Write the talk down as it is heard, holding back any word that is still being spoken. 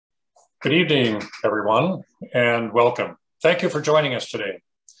Good evening, everyone, and welcome. Thank you for joining us today.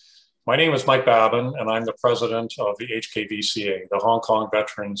 My name is Mike Babin, and I'm the president of the HKVCA, the Hong Kong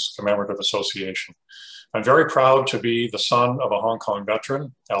Veterans Commemorative Association. I'm very proud to be the son of a Hong Kong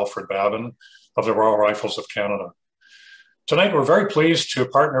veteran, Alfred Babin, of the Royal Rifles of Canada. Tonight, we're very pleased to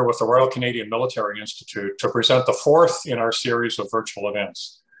partner with the Royal Canadian Military Institute to present the fourth in our series of virtual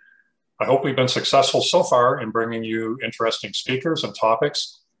events. I hope we've been successful so far in bringing you interesting speakers and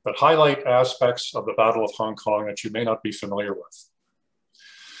topics that highlight aspects of the Battle of Hong Kong that you may not be familiar with.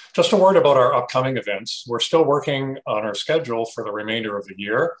 Just a word about our upcoming events. We're still working on our schedule for the remainder of the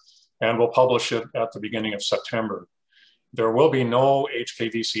year, and we'll publish it at the beginning of September. There will be no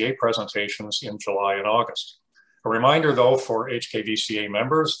HKVCA presentations in July and August. A reminder though for HKVCA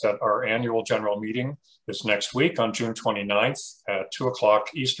members that our annual general meeting is next week on June 29th at 2 o'clock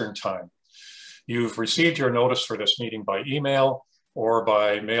Eastern Time. You've received your notice for this meeting by email or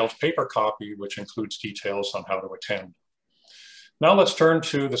by mailed paper copy, which includes details on how to attend. Now let's turn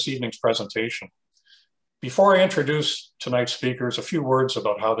to this evening's presentation. Before I introduce tonight's speakers, a few words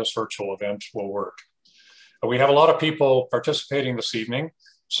about how this virtual event will work. We have a lot of people participating this evening,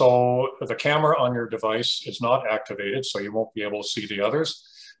 so the camera on your device is not activated, so you won't be able to see the others,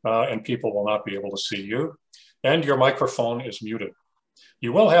 and people will not be able to see you, and your microphone is muted.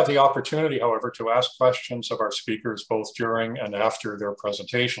 You will have the opportunity, however, to ask questions of our speakers both during and after their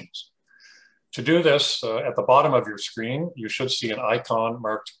presentations. To do this, at the bottom of your screen, you should see an icon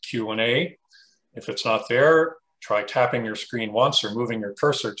marked Q&A. If it's not there, try tapping your screen once or moving your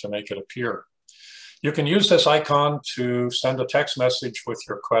cursor to make it appear. You can use this icon to send a text message with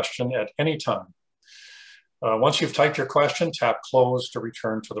your question at any time. Once you've typed your question, tap Close to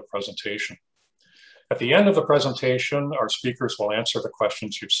return to the presentation. At the end of the presentation, our speakers will answer the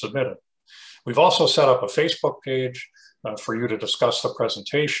questions you've submitted. We've also set up a Facebook page for you to discuss the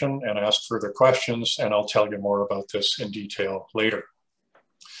presentation and ask further questions, and I'll tell you more about this in detail later.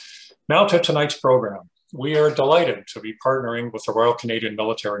 Now to tonight's program. We are delighted to be partnering with the Royal Canadian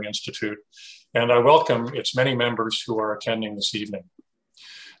Military Institute, and I welcome its many members who are attending this evening.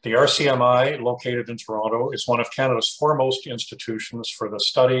 The RCMI, located in Toronto, is one of Canada's foremost institutions for the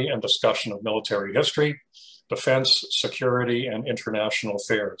study and discussion of military history, defense, security, and international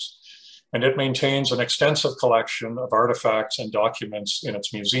affairs. And it maintains an extensive collection of artifacts and documents in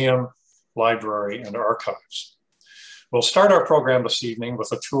its museum, library, and archives. We'll start our program this evening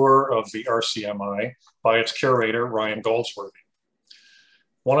with a tour of the RCMI by its curator, Ryan Goldsworthy.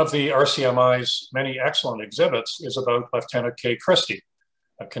 One of the RCMI's many excellent exhibits is about Lieutenant Kay Christie,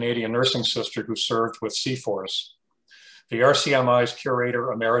 a Canadian nursing sister who served with Seaforth. The RCMI's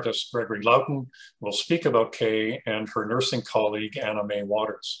curator emeritus, Gregory Loughton, will speak about Kay and her nursing colleague, Anna May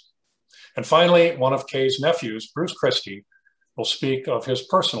Waters. And finally, one of Kay's nephews, Bruce Christie, will speak of his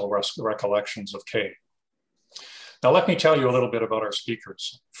personal recollections of Kay. Now, let me tell you a little bit about our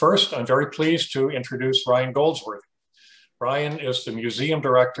speakers. First, I'm very pleased to introduce Ryan Goldsworthy. Ryan is the museum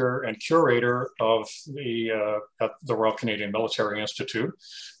director and curator of at the Royal Canadian Military Institute,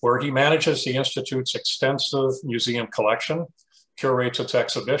 where he manages the Institute's extensive museum collection, curates its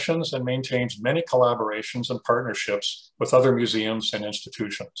exhibitions, and maintains many collaborations and partnerships with other museums and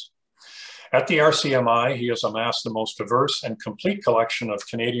institutions. At the RCMI, he has amassed the most diverse and complete collection of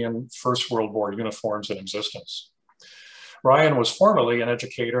Canadian First World War uniforms in existence. Ryan was formerly an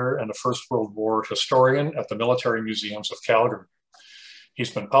educator and a First World War historian at the Military Museums of Calgary.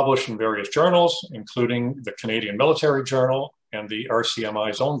 He's been published in various journals, including the Canadian Military Journal and the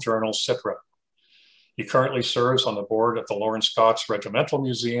RCMI's own journal, SITREP. He currently serves on the board at the Lawrence Scots Regimental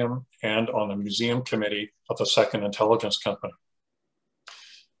Museum and on the Museum Committee of the Second Intelligence Company.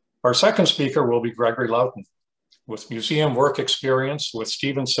 Our second speaker will be Gregory Loughton. With museum work experience with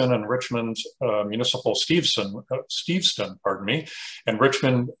Stevenson and Richmond Municipal Steveston, and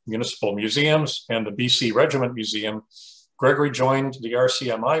Richmond Municipal Museums and the BC Regiment Museum, Gregory joined the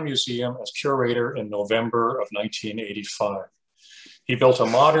RCMI Museum as curator in November of 1985. He built a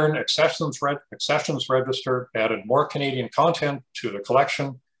modern accessions register, added more Canadian content to the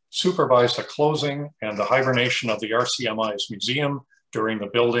collection, supervised the closing and the hibernation of the RCMI's museum during the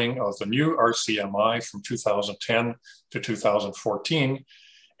building of the new RCMI from 2010 to 2014,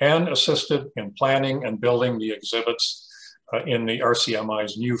 and assisted in planning and building the exhibits in the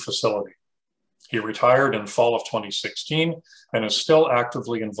RCMI's new facility. He retired in fall of 2016 and is still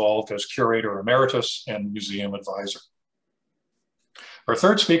actively involved as curator emeritus and museum advisor. Our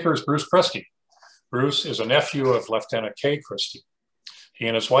third speaker is Bruce Christie. Bruce is a nephew of Lieutenant Kay Christie. He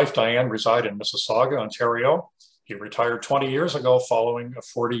and his wife Diane reside in Mississauga, Ontario. He retired 20 years ago following a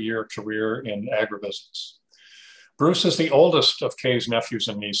 40-year career in agribusiness. Bruce is the oldest of Kay's nephews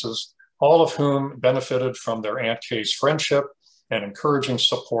and nieces, all of whom benefited from their Aunt Kay's friendship and encouraging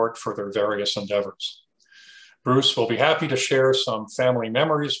support for their various endeavors. Bruce will be happy to share some family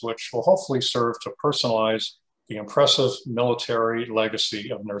memories, which will hopefully serve to personalize the impressive military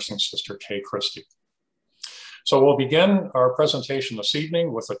legacy of Nursing Sister Kay Christie. So we'll begin our presentation this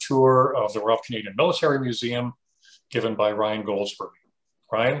evening with a tour of the Royal Canadian Military Museum given by Ryan Goldsberry.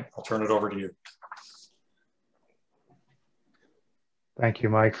 Ryan, I'll turn it over to you. Thank you,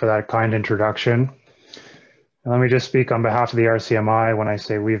 Mike, for that kind introduction. And let me just speak on behalf of the RCMI when I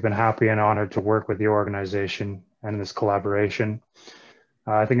say we've been happy and honored to work with the organization and this collaboration.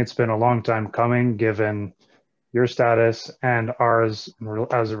 I think it's been a long time coming, given your status and ours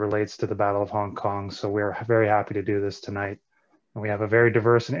as it relates to the Battle of Hong Kong. So we're very happy to do this tonight. And we have a very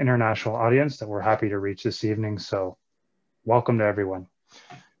diverse and international audience that we're happy to reach this evening. So welcome to everyone.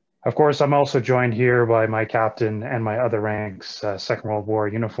 Of course, I'm also joined here by my captain and my other ranks, Second World War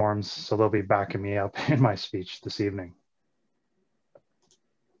uniforms, so they'll be backing me up in my speech this evening.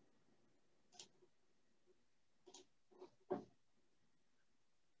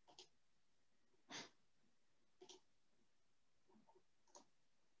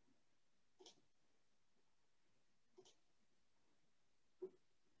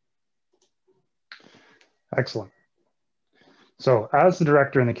 Excellent. So as the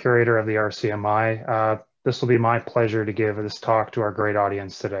director and the curator of the RCMI, this will be my pleasure to give this talk to our great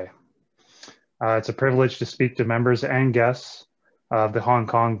audience today. It's a privilege to speak to members and guests of the Hong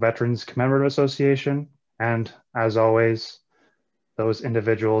Kong Veterans Commemorative Association, and as always, those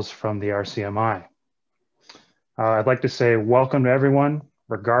individuals from the RCMI. I'd like to say welcome to everyone,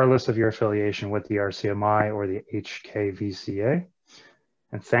 regardless of your affiliation with the RCMI or the HKVCA,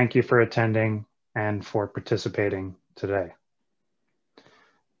 and thank you for attending and for participating today.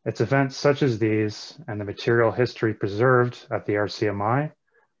 It's events such as these and the material history preserved at the RCMI,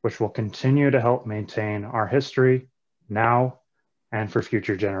 which will continue to help maintain our history now and for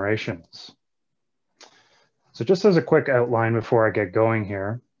future generations. So just as a quick outline before I get going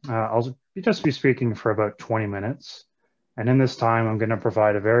here, I'll just be speaking for about 20 minutes. And in this time, I'm going to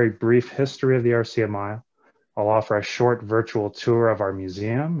provide a very brief history of the RCMI. I'll offer a short virtual tour of our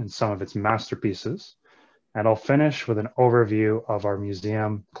museum and some of its masterpieces. And I'll finish with an overview of our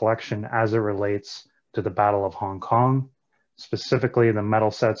museum collection as it relates to the Battle of Hong Kong, specifically the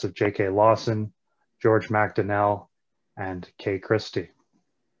medal sets of J.K. Lawson, George MacDonnell, and Kay Christie.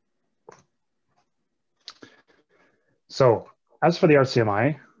 So as for the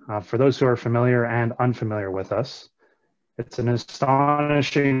RCMI, for those who are familiar and unfamiliar with us, it's an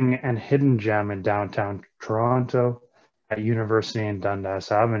astonishing and hidden gem in downtown Toronto at University and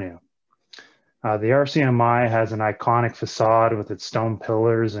Dundas Avenue. The RCMI has an iconic facade with its stone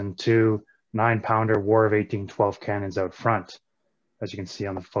pillars and two 9-pounder War of 1812 cannons out front, as you can see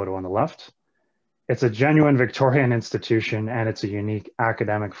on the photo on the left. It's a genuine Victorian institution, and it's a unique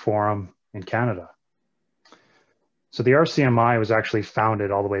academic forum in Canada. So the RCMI was actually founded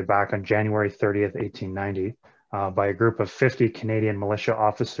all the way back on January 30th, 1890, by a group of 50 Canadian militia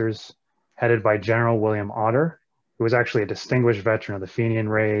officers headed by General William Otter, who was actually a distinguished veteran of the Fenian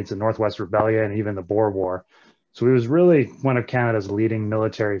Raids, the Northwest Rebellion, and even the Boer War. So he was really one of Canada's leading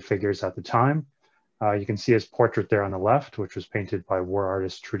military figures at the time. You can see his portrait there on the left, which was painted by war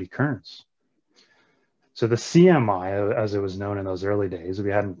artist Trudy Kearns. So the CMI, as it was known in those early days, we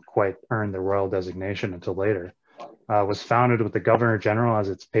hadn't quite earned the royal designation until later, was founded with the Governor General as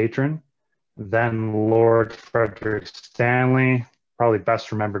its patron, then Lord Frederick Stanley, probably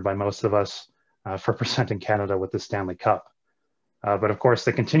best remembered by most of us for presenting Canada with the Stanley Cup. But of course,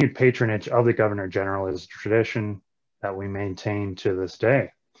 the continued patronage of the Governor General is a tradition that we maintain to this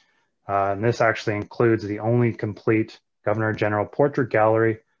day. And this actually includes the only complete Governor General portrait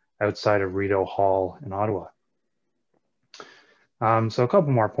gallery outside of Rideau Hall in Ottawa. So a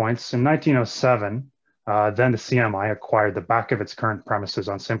couple more points. In 1907, then the CMI acquired the back of its current premises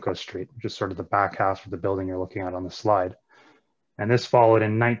on Simcoe Street, which is sort of the back half of the building you're looking at on the slide. And this followed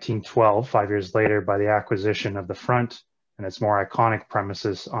in 1912, 5 years later, by the acquisition of the front and its more iconic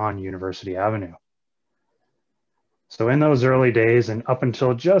premises on University Avenue. So in those early days and up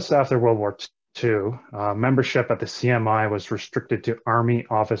until just after World War II, membership at the CMI was restricted to Army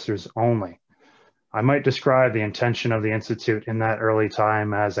officers only. I might describe the intention of the Institute in that early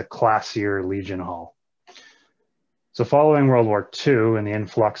time as a classier Legion Hall. So following World War II and the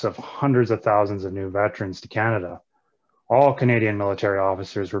influx of hundreds of thousands of new veterans to Canada, all Canadian military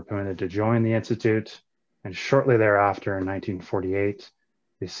officers were permitted to join the Institute, and shortly thereafter, in 1948,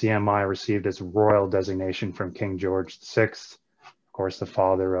 the CMI received its royal designation from King George VI, of course, the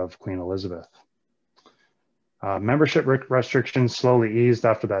father of Queen Elizabeth. Membership restrictions slowly eased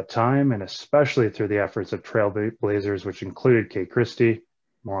after that time, and especially through the efforts of trailblazers, which included Kay Christie.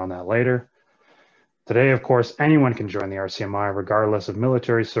 More on that later. Today, of course, anyone can join the RCMI regardless of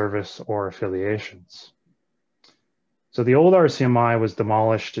military service or affiliations. So the old RCMI was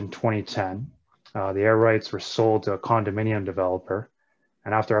demolished in 2010. The air rights were sold to a condominium developer.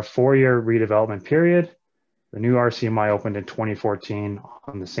 And after a 4-year redevelopment period, the new RCMI opened in 2014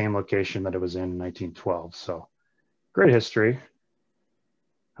 on the same location that it was in 1912. So great history.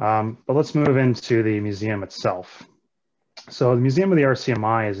 But let's move into the museum itself. So the Museum of the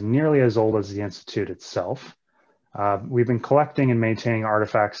RCMI is nearly as old as the Institute itself. We've been collecting and maintaining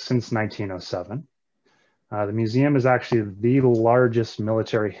artifacts since 1907. The museum is actually the largest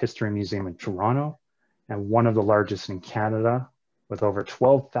military history museum in Toronto and one of the largest in Canada, with over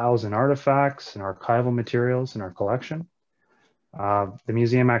 12,000 artifacts and archival materials in our collection. The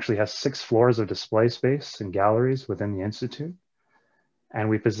museum actually has 6 floors of display space and galleries within the Institute. And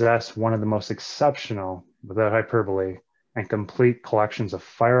we possess one of the most exceptional, without hyperbole, and complete collections of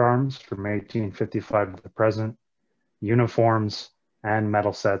firearms from 1855 to the present, uniforms, and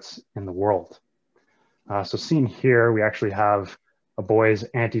medal sets in the world. So seen here, we actually have a boy's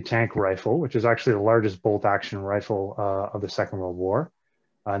anti-tank rifle, which is actually the largest bolt-action rifle of the Second World War.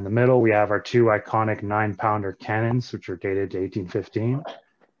 In the middle, we have our 2 iconic 9-pounder cannons, which are dated to 1815.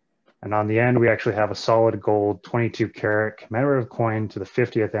 And on the end, we actually have a solid gold 22-karat commemorative coin to the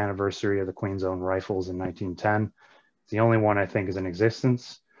 50th anniversary of the Queen's Own Rifles in 1910. It's the only one I think is in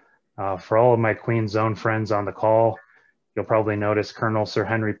existence. For all of my Queen's Own friends on the call, you'll probably notice Colonel Sir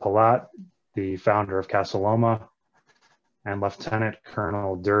Henry Palat, the founder of Casa Loma, and Lieutenant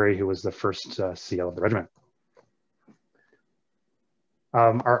Colonel Dury, who was the first CO of the regiment.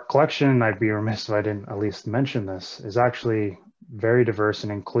 Our collection, I'd be remiss if I didn't at least mention this, is actually very diverse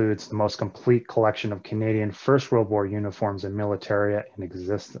and includes the most complete collection of Canadian First World War uniforms and militaria in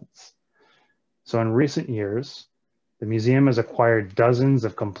existence. So in recent years, the museum has acquired dozens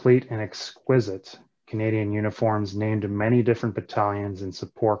of complete and exquisite Canadian uniforms named in many different battalions and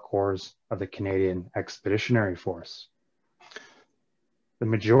support corps of the Canadian Expeditionary Force. The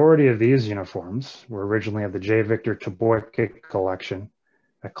majority of these uniforms were originally of the J. Victor Teboyki collection,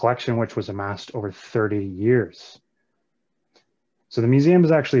 a collection which was amassed over 30 years. So the museum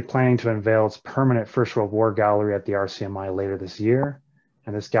is actually planning to unveil its permanent First World War gallery at the RCMI later this year,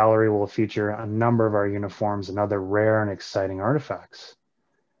 and this gallery will feature a number of our uniforms and other rare and exciting artifacts.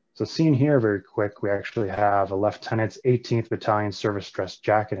 So seen here very quick, we actually have a lieutenant's 18th Battalion service dress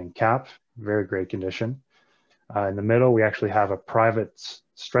jacket and cap, very great condition. In the middle, we actually have a private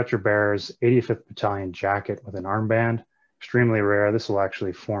stretcher bearer's 85th Battalion jacket with an armband, extremely rare. This will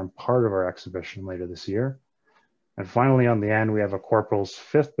actually form part of our exhibition later this year. And finally, on the end, we have a corporal's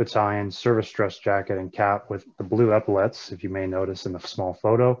 5th Battalion service dress jacket and cap with the blue epaulets, if you may notice in the small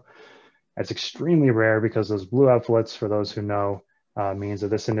photo. It's extremely rare because those blue epaulets, for those who know, means that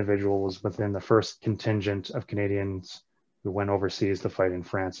this individual was within the first contingent of Canadians who went overseas to fight in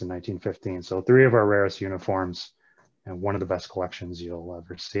France in 1915. So 3 of our rarest uniforms and one of the best collections you'll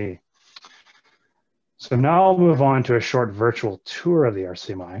ever see. So now I'll move on to a short virtual tour of the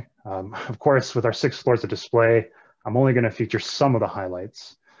RCMI. Of course, with our 6 floors of display, I'm only going to feature some of the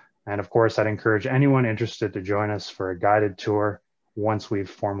highlights. And of course, I'd encourage anyone interested to join us for a guided tour once we've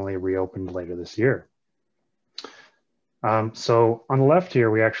formally reopened later this year. So on the left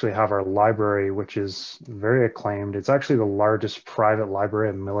here, we actually have our library, which is very acclaimed. It's actually the largest private library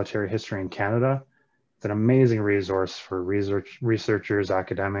of military history in Canada. It's an amazing resource for researchers,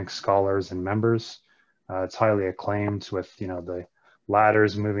 academics, scholars, and members. It's highly acclaimed with, the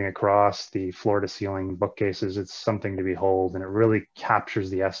ladders moving across the floor to ceiling bookcases. It's something to behold, and it really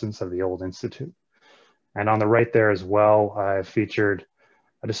captures the essence of the old institute. And on the right there as well, I've featured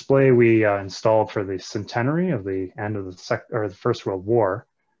a display we installed for the centenary of the end of the First World War,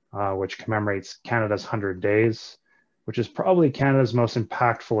 which commemorates Canada's 100 days, which is probably Canada's most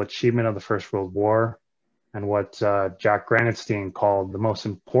impactful achievement of the First World War, and what Jack Granatstein called the most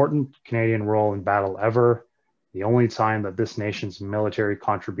important Canadian role in battle ever, the only time that this nation's military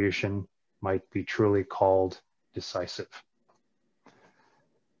contribution might be truly called decisive.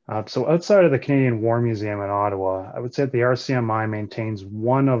 So outside of the Canadian War Museum in Ottawa, I would say that the RCMI maintains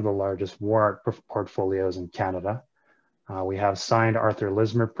one of the largest war art portfolios in Canada. We have signed Arthur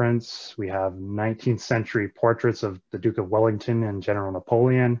Lismer prints. We have 19th century portraits of the Duke of Wellington and General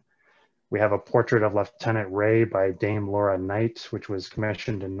Napoleon. We have a portrait of Lieutenant Ray by Dame Laura Knight, which was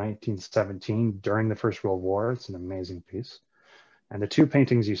commissioned in 1917 during the First World War. It's an amazing piece. And the 2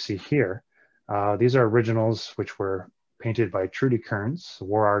 paintings you see here, these are originals which were painted by Trudy Kearns, a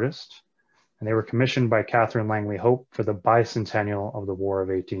war artist. and they were commissioned by Catherine Langley Hope for the bicentennial of the War of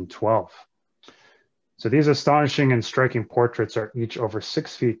 1812. So these astonishing and striking portraits are each over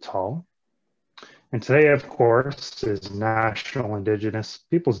 6 feet tall. And today, of course, is National Indigenous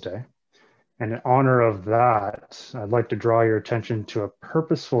Peoples Day. And in honor of that, I'd like to draw your attention to a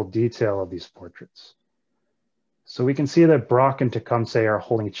purposeful detail of these portraits. So we can see that Brock and Tecumseh are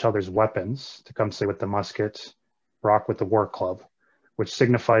holding each other's weapons, Tecumseh with the musket, Brock with the war club, which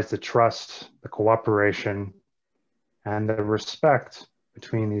signifies the trust, the cooperation, and the respect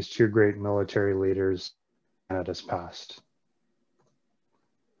between these two great military leaders Canada's past.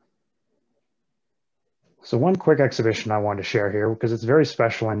 So one quick exhibition I wanted to share here, because it's very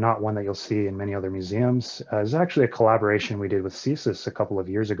special and not one that you'll see in many other museums, is actually a collaboration we did with CSIS a couple of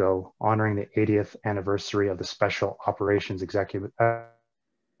years ago, honoring the 80th anniversary of the Special Operations Executive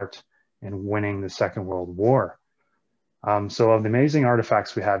in winning the Second World War. So of the amazing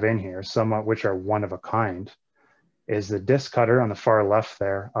artifacts we have in here, some of which are one of a kind, is the disc cutter on the far left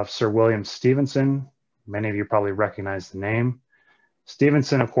there of Sir William Stephenson. Many of you probably recognize the name.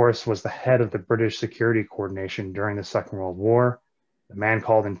 Stephenson, of course, was the head of the British Security Coordination during the Second World War, the man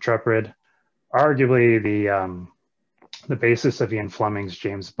called Intrepid, arguably the basis of Ian Fleming's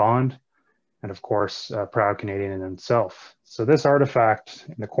James Bond, and of course, a proud Canadian in himself. So this artifact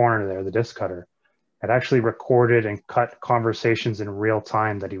in the corner there, the disc cutter, had actually recorded and cut conversations in real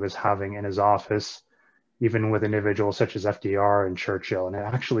time that he was having in his office, even with individuals such as FDR and Churchill, and it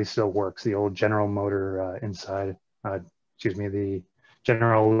actually still works. The old General Motor the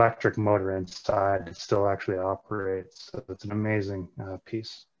General Electric motor inside, it still actually operates. So it's an amazing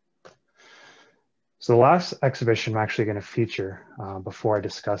piece. So the last exhibition I'm actually going to feature before I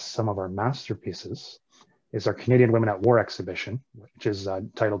discuss some of our masterpieces is our Canadian Women at War exhibition, which is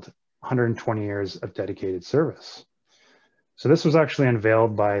titled 120 Years of Dedicated Service. So this was actually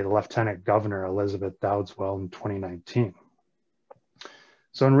unveiled by the Lieutenant Governor Elizabeth Dowdeswell in 2019.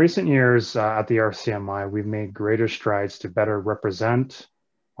 So in recent years at the RCMI, we've made greater strides to better represent,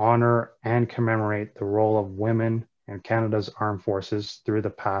 honor, and commemorate the role of women in Canada's armed forces through the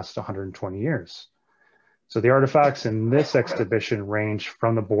past 120 years. So the artifacts in this exhibition range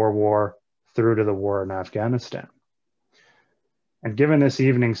from the Boer War through to the war in Afghanistan. And given this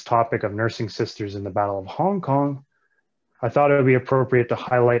evening's topic of nursing sisters in the Battle of Hong Kong, I thought it would be appropriate to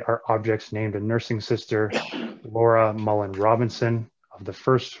highlight our objects named a nursing sister, Laura Mullen Robinson, of the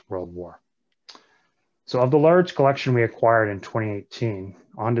First World War. So of the large collection we acquired in 2018,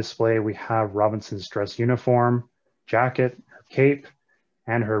 on display we have Robinson's dress uniform, jacket, her cape,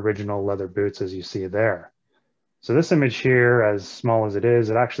 and her original leather boots as you see there. So this image here, as small as it is,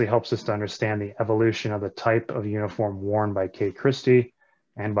 it actually helps us to understand the evolution of the type of uniform worn by Kay Christie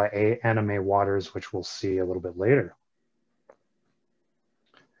and by Anna May Waters, which we'll see a little bit later.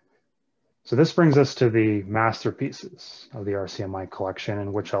 So this brings us to the masterpieces of the RCMI collection,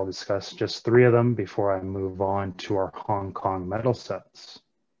 in which I'll discuss just 3 of them before I move on to our Hong Kong medal sets.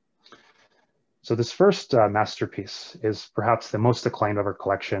 So this first masterpiece is perhaps the most acclaimed of our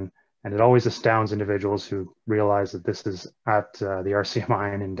collection, and it always astounds individuals who realize that this is at the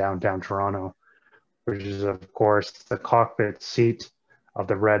RCMI in downtown Toronto, which is of course the cockpit seat of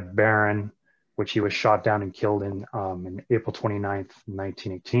the Red Baron, which he was shot down and killed in April 29th,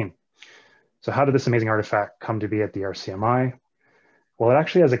 1918. So how did this amazing artifact come to be at the RCMI? Well, it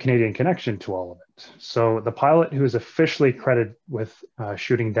actually has a Canadian connection to all of it. So the pilot who is officially credited with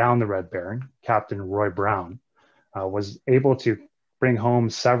shooting down the Red Baron, Captain Roy Brown, was able to bring home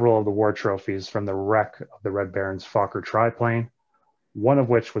several of the war trophies from the wreck of the Red Baron's Fokker triplane, one of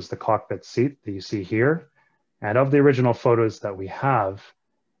which was the cockpit seat that you see here. And of the original photos that we have,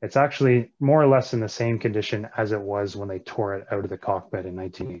 it's actually more or less in the same condition as it was when they tore it out of the cockpit in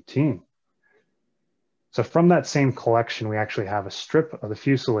 1918. So from that same collection, we actually have a strip of the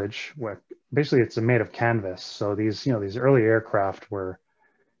fuselage where basically it's made of canvas. So these early aircraft were,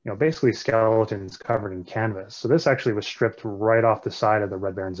 basically skeletons covered in canvas. So this actually was stripped right off the side of the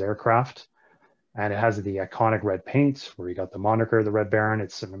Red Baron's aircraft. And it has the iconic red paint where you got the moniker of the Red Baron.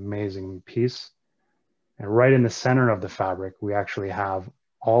 It's an amazing piece. And right in the center of the fabric, we actually have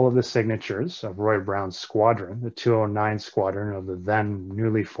all of the signatures of Roy Brown's squadron, the 209 squadron of the then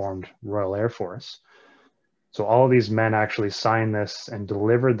newly formed Royal Air Force. So all of these men actually signed this and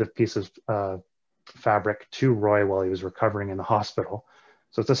delivered the piece of fabric to Roy while he was recovering in the hospital.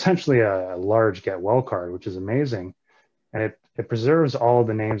 So it's essentially a large get well card, which is amazing. And it preserves all of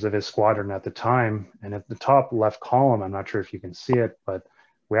the names of his squadron at the time. And at the top left column, I'm not sure if you can see it, but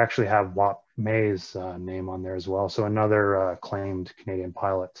we actually have Wap May's name on there as well. So another acclaimed Canadian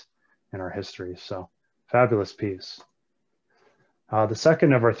pilot in our history. So fabulous piece. The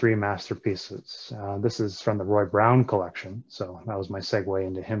second of our three masterpieces, this is from the Roy Brown collection, so that was my segue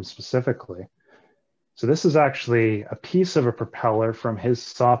into him specifically. So this is actually a piece of a propeller from his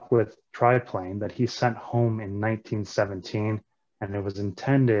Sopwith triplane that he sent home in 1917, and it was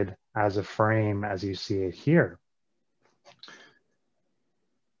intended as a frame as you see it here.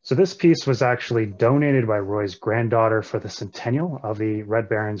 So this piece was actually donated by Roy's granddaughter for the centennial of the Red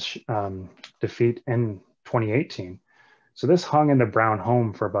Barons defeat in 2018. So this hung in the Brown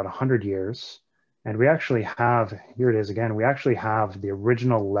home for about 100 years. And we actually have, here it is again, we actually have the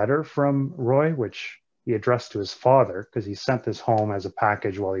original letter from Roy, which he addressed to his father, because he sent this home as a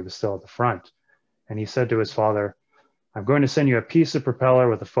package while he was still at the front. And he said to his father, "I'm going to send you a piece of propeller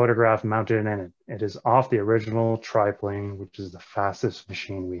with a photograph mounted in it. It is off the original triplane, which is the fastest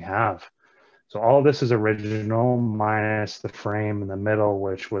machine we have." So all this is original minus the frame in the middle,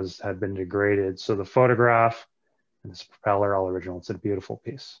 which had been degraded. So the photograph and this propeller, all original. It's a beautiful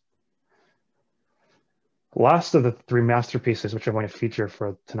piece. The last of the three masterpieces, which I'm going to feature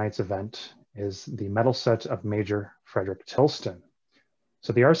for tonight's event, is the medal set of Major Frederick Tilston.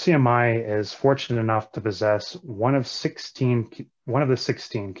 So the RCMI is fortunate enough to possess one of the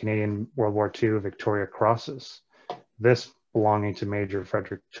 16 Canadian World War II Victoria Crosses, this belonging to Major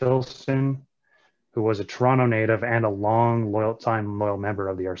Frederick Tilston, who was a Toronto native and a loyal member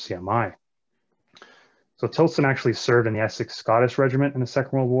of the RCMI. So Tilston actually served in the Essex Scottish Regiment in the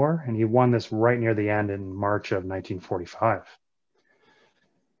Second World War, and he won this right near the end in March of 1945.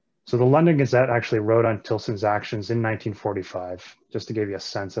 So the London Gazette actually wrote on Tilston's actions in 1945, just to give you a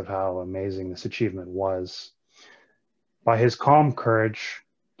sense of how amazing this achievement was. By his calm courage,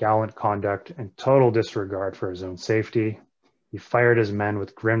 gallant conduct, and total disregard for his own safety, he fired his men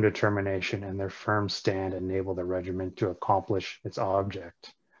with grim determination, and their firm stand enabled the regiment to accomplish its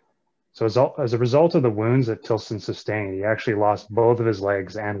object. So as a result of the wounds that Tilston sustained, he actually lost both of his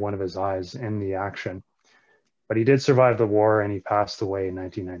legs and one of his eyes in the action. But he did survive the war, and he passed away in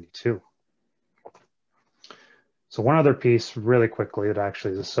 1992. So one other piece really quickly that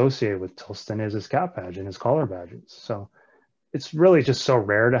actually is associated with Tilston is his cap badge and his collar badges. So it's really just so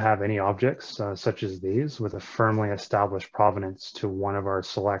rare to have any objects such as these with a firmly established provenance to one of our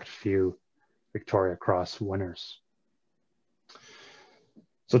select few Victoria Cross winners.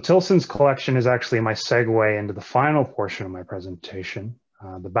 So Tilston's collection is actually my segue into the final portion of my presentation,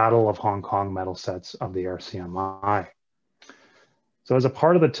 the Battle of Hong Kong medal sets of the RCMI. So as a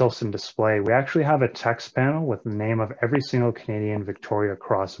part of the Tilston display, we actually have a text panel with the name of every single Canadian Victoria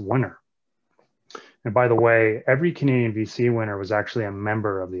Cross winner. And by the way, every Canadian VC winner was actually a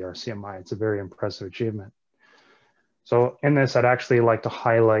member of the RCMI. It's a very impressive achievement. So in this, I'd actually like to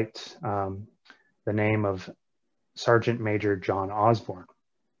highlight the name of Sergeant Major John Osborne.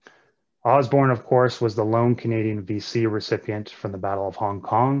 Osborne, of course, was the lone Canadian VC recipient from the Battle of Hong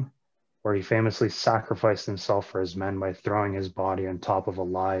Kong, where he famously sacrificed himself for his men by throwing his body on top of a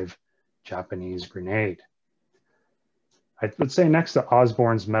live Japanese grenade. I would say next to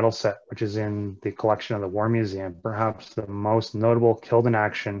Osborne's medal set, which is in the collection of the War Museum, perhaps the most notable killed in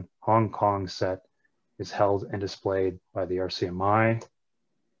action Hong Kong set is held and displayed by the RCMI,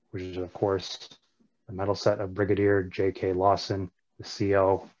 which is, of course, the medal set of Brigadier J.K. Lawson, the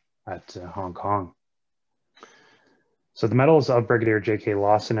CO at Hong Kong. So the medals of Brigadier J.K.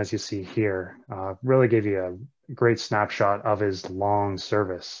 Lawson, as you see here, really give you a great snapshot of his long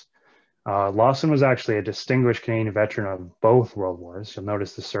service. Lawson was actually a distinguished Canadian veteran of both World Wars. You'll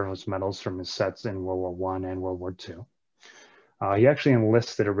notice the service medals from his sets in World War I and World War II. He actually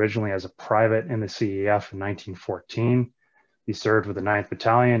enlisted originally as a private in the CEF in 1914. He served with the 9th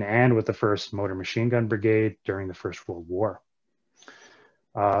Battalion and with the 1st Motor Machine Gun Brigade during the First World War.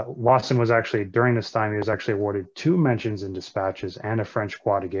 Lawson was actually, during this time, he was actually awarded 2 mentions in dispatches and a French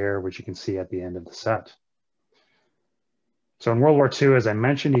Croix de Guerre, which you can see at the end of the set. So in World War II, as I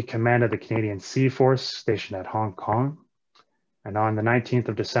mentioned, he commanded the Canadian Sea Force stationed at Hong Kong. And on the 19th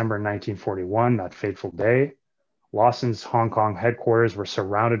of December, 1941, that fateful day, Lawson's Hong Kong headquarters were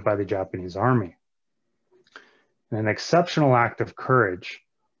surrounded by the Japanese army. In an exceptional act of courage,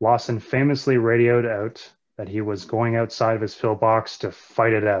 Lawson famously radioed out that he was going outside of his pillbox to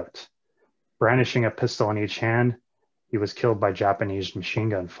fight it out. Brandishing a pistol in each hand, he was killed by Japanese machine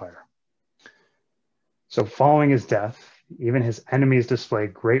gun fire. So following his death, even his enemies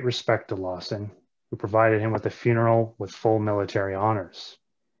displayed great respect to Lawson, who provided him with a funeral with full military honors.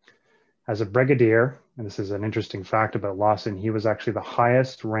 As a brigadier, and this is an interesting fact about Lawson, he was actually the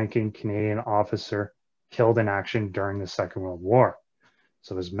highest ranking Canadian officer killed in action during the Second World War.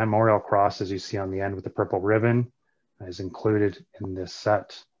 So his memorial cross, as you see on the end with the purple ribbon, is included in this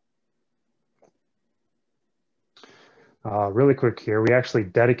set. Really quick here, we actually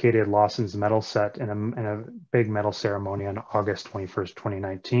dedicated Lawson's medal set in a big medal ceremony on August 21st,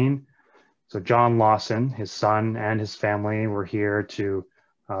 2019. So John Lawson, his son, and his family were here to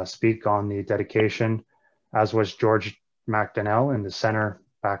speak on the dedication, as was George MacDonnell in the center,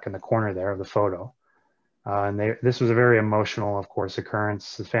 back in the corner there of the photo. This was a very emotional, of course,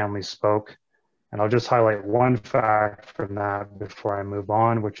 occurrence. The family spoke, and I'll just highlight one fact from that before I move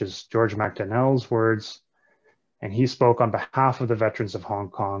on, which is George MacDonnell's words. And he spoke on behalf of the veterans of Hong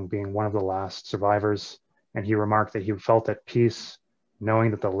Kong, being one of the last survivors. And he remarked that he felt at peace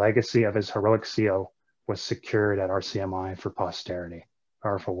knowing that the legacy of his heroic CO was secured at RCMI for posterity.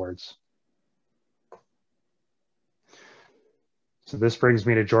 Powerful words. So this brings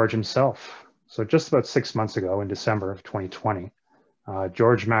me to George himself. So just about 6 months ago, in December of 2020,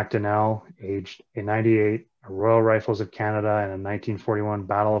 George MacDonnell, aged 98, a Royal Rifles of Canada and a 1941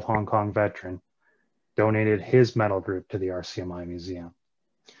 Battle of Hong Kong veteran, donated his medal group to the RCMI Museum.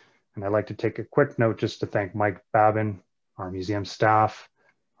 And I'd like to take a quick note just to thank Mike Babin, our museum staff,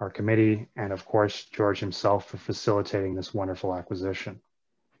 our committee, and of course, George himself for facilitating this wonderful acquisition.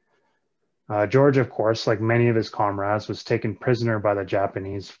 George, of course, like many of his comrades, was taken prisoner by the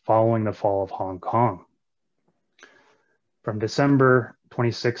Japanese following the fall of Hong Kong. From December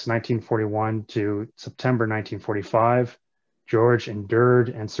 26, 1941 to September 1945, George endured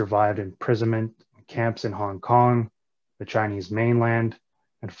and survived imprisonment in camps in Hong Kong, the Chinese mainland,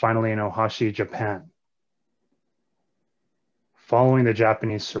 and finally in Ohashi, Japan. Following the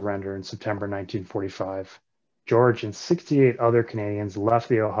Japanese surrender in September 1945, George and 68 other Canadians left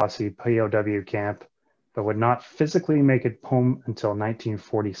the Ohashi POW camp, but would not physically make it home until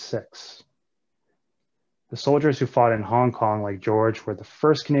 1946. The soldiers who fought in Hong Kong, like George, were the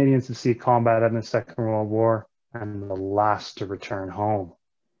first Canadians to see combat in the Second World War and the last to return home.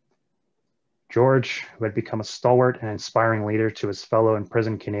 George, who had become a stalwart and inspiring leader to his fellow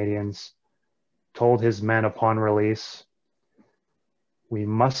imprisoned Canadians, told his men upon release, "We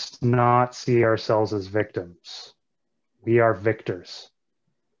must not see ourselves as victims. We are victors.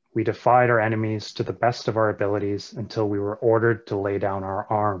 We defied our enemies to the best of our abilities until we were ordered to lay down our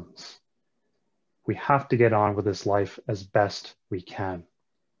arms. We have to get on with this life as best we can."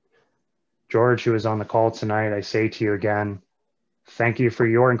 George, who is on the call tonight, I say to you again, thank you for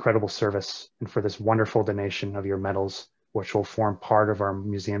your incredible service and for this wonderful donation of your medals, which will form part of our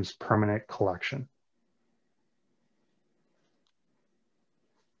museum's permanent collection.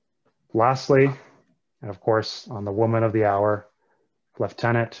 Lastly, and of course, on the woman of the hour,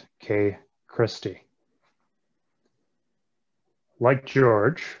 Lieutenant Kay Christie. Like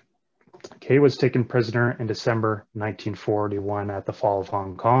George, Kay was taken prisoner in December 1941 at the fall of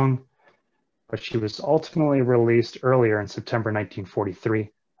Hong Kong, but she was ultimately released earlier in September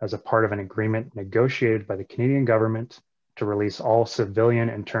 1943 as a part of an agreement negotiated by the Canadian government to release all civilian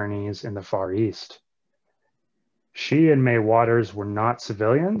internees in the Far East. She and May Waters were not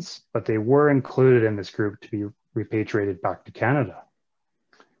civilians, but they were included in this group to be repatriated back to Canada.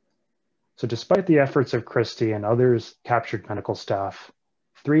 So despite the efforts of Christie and others captured medical staff,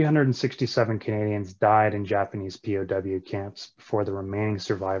 367 Canadians died in Japanese POW camps before the remaining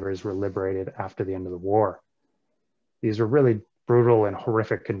survivors were liberated after the end of the war. These were really brutal and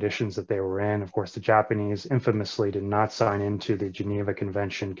horrific conditions that they were in. Of course, the Japanese infamously did not sign into the Geneva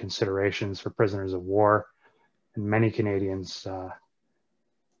Convention considerations for prisoners of war, and many Canadians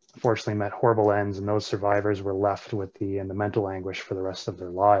unfortunately met horrible ends, and those survivors were left with the mental anguish for the rest of their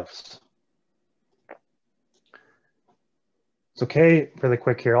lives. So Kay, really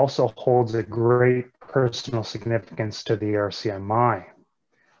quick here, also holds a great personal significance to the RCMI.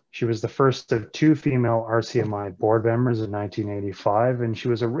 She was the first of 2 female RCMI board members in 1985, and she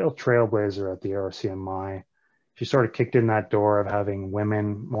was a real trailblazer at the RCMI. She sort of kicked in that door of having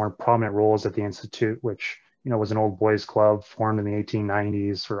women more prominent roles at the Institute, which was an old boys club formed in the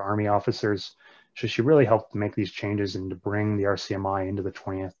 1890s for Army officers. So she really helped make these changes and to bring the RCMI into the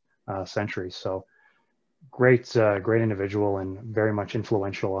 20th century. So great individual and very much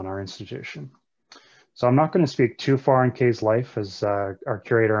influential on our institution. So I'm not going to speak too far on Kay's life, as our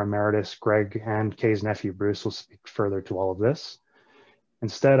curator emeritus, Greg, and Kay's nephew, Bruce, will speak further to all of this.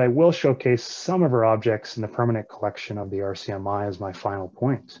 Instead, I will showcase some of her objects in the permanent collection of the RCMI as my final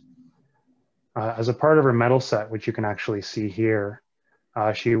point. As a part of her medal set, which you can actually see here,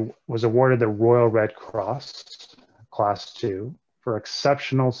 she was awarded the Royal Red Cross, Class 2, for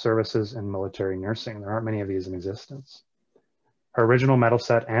exceptional services in military nursing. There aren't many of these in existence. Her original medal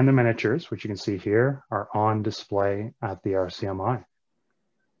set and the miniatures, which you can see here, are on display at the RCMI.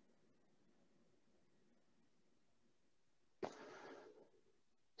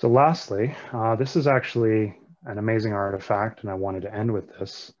 So lastly, this is actually an amazing artifact, and I wanted to end with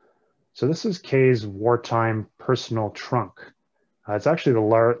this. So this is Kay's wartime personal trunk. It's actually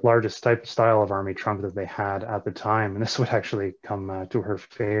the largest style of army trunk that they had at the time, and this would actually come to her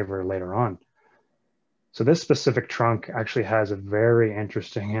favor later on. So this specific trunk actually has a very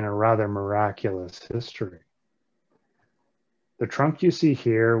interesting and a rather miraculous history. The trunk you see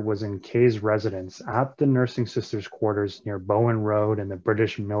here was in Kay's residence at the Nursing Sisters quarters near Bowen Road in the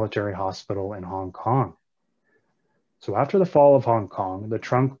British Military Hospital in Hong Kong. So after the fall of Hong Kong, the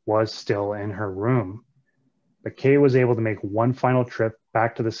trunk was still in her room, but Kay was able to make one final trip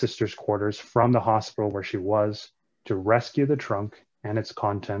back to the sisters' quarters from the hospital where she was to rescue the trunk and its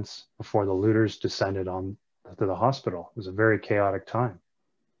contents before the looters descended on to the hospital. It was a very chaotic time.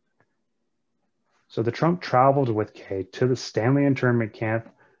 So the trunk traveled with Kay to the Stanley internment camp,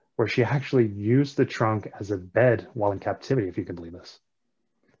 where she actually used the trunk as a bed while in captivity, if you can believe this.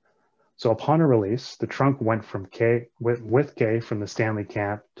 So upon her release, the trunk went from with Kay from the Stanley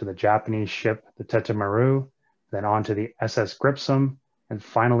camp to the Japanese ship, the Tetemaru, then on to the SS Gripsum, and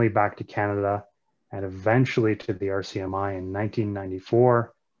finally back to Canada, and eventually to the RCMI in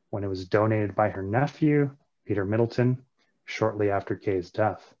 1994, when it was donated by her nephew, Peter Middleton, shortly after Kay's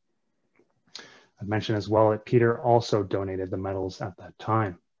death. I mentioned as well that Peter also donated the medals at that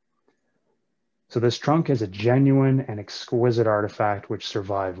time. So this trunk is a genuine and exquisite artifact which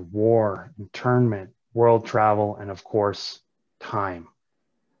survived war, internment, world travel, and of course, time.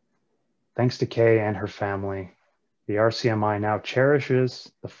 Thanks to Kay and her family, the RCMI now cherishes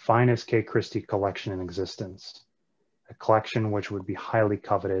the finest Kay Christie collection in existence, a collection which would be highly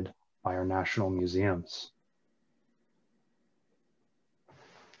coveted by our national museums.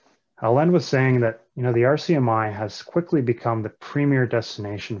 I'll end with saying that, the RCMI has quickly become the premier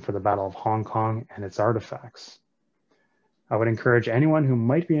destination for the Battle of Hong Kong and its artifacts. I would encourage anyone who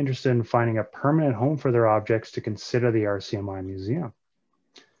might be interested in finding a permanent home for their objects to consider the RCMI Museum.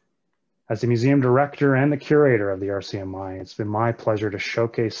 As the museum director and the curator of the RCMI, it's been my pleasure to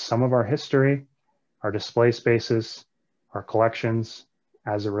showcase some of our history, our display spaces, our collections,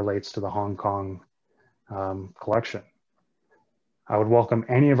 as it relates to the Hong Kong collection. I would welcome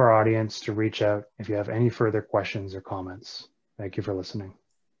any of our audience to reach out if you have any further questions or comments. Thank you for listening.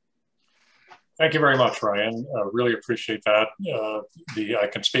 Thank you very much, Ryan. Really appreciate that. I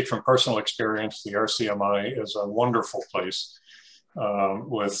can speak from personal experience. The RCMI is a wonderful place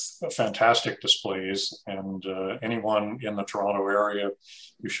with fantastic displays, and anyone in the Toronto area,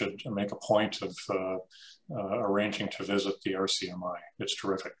 you should make a point of arranging to visit the RCMI. It's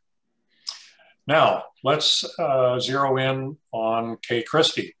terrific. Now, let's zero in on Kay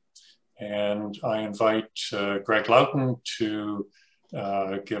Christie. And I invite Greg Loughton to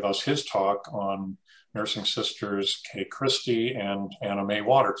give us his talk on Nursing Sisters Kay Christie and Anna May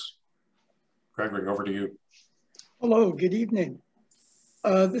Waters. Gregory, over to you. Hello, good evening.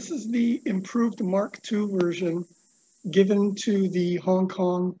 This is the improved Mark II version given to the Hong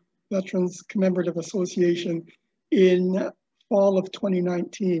Kong Veterans Commemorative Association in fall of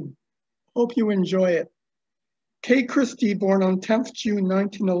 2019. Hope you enjoy it. Kay Christie, born on 10th June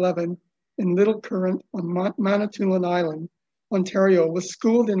 1911 in Little Current on Manitoulin Island, Ontario, was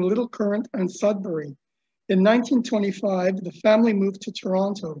schooled in Little Current and Sudbury. In 1925, the family moved to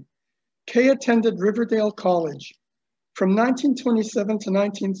Toronto. Kay attended Riverdale College. From 1927 to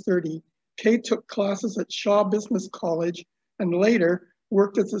 1930, Kay took classes at Shaw Business College and later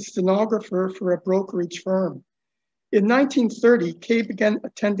worked as a stenographer for a brokerage firm. In 1930, Kay began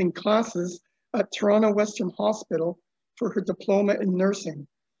attending classes at Toronto Western Hospital for her diploma in nursing.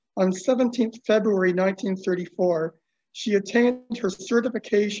 On 17th February 1934, she attained her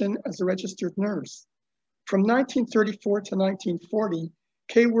certification as a registered nurse. From 1934 to 1940,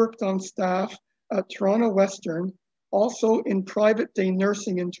 Kay worked on staff at Toronto Western, also in private day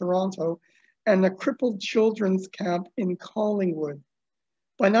nursing in Toronto, and a crippled children's camp in Collingwood.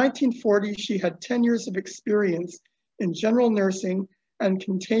 By 1940, she had 10 years of experience in general nursing and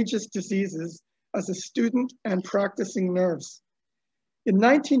contagious diseases as a student and practicing nurse. In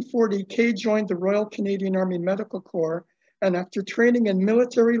 1940, Kay joined the Royal Canadian Army Medical Corps, and after training in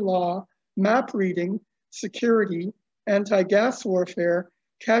military law, map reading, security, anti-gas warfare,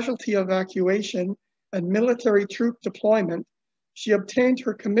 casualty evacuation, and military troop deployment, she obtained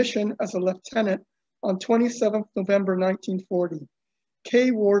her commission as a lieutenant on 27th November 1940.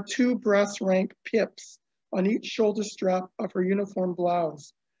 Kay wore 2 brass rank pips on each shoulder strap of her uniform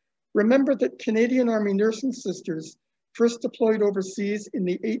blouse. Remember that Canadian Army Nursing Sisters first deployed overseas in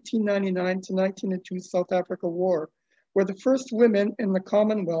the 1899 to 1902 South Africa War, were the first women in the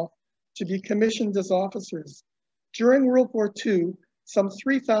Commonwealth to be commissioned as officers. During World War II, some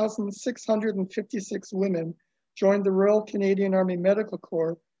 3,656 women joined the Royal Canadian Army Medical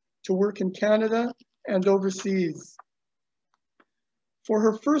Corps to work in Canada and overseas. For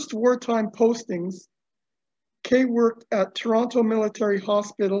her first wartime postings, Kay worked at Toronto Military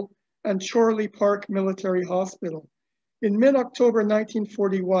Hospital and Chorley Park Military Hospital. In mid-October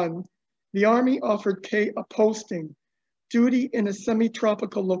 1941, the Army offered Kay a posting, duty in a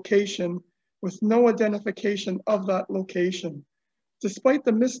semi-tropical location with no identification of that location. Despite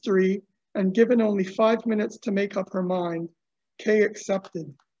the mystery and given only 5 minutes to make up her mind, Kay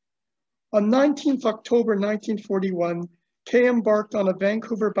accepted. On 19th October 1941, Kay embarked on a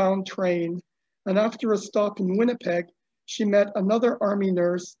Vancouver-bound train, and after a stop in Winnipeg, she met another Army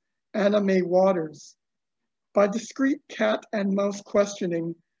nurse, Anna May Waters. By discreet cat and mouse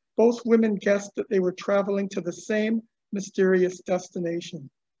questioning, both women guessed that they were traveling to the same mysterious destination.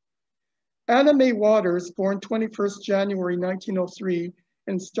 Anna May Waters, born 21st January 1903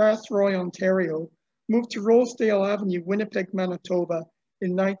 in Strathroy, Ontario, moved to Rosedale Avenue, Winnipeg, Manitoba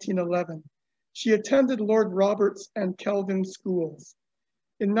in 1911. She attended Lord Roberts and Kelvin schools.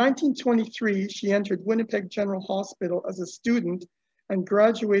 In 1923, she entered Winnipeg General Hospital as a student and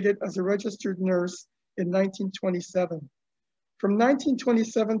graduated as a registered nurse in 1927. From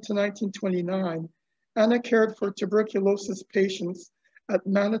 1927 to 1929, Anna cared for tuberculosis patients at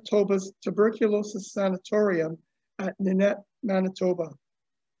Manitoba's Tuberculosis Sanatorium at Ninette, Manitoba.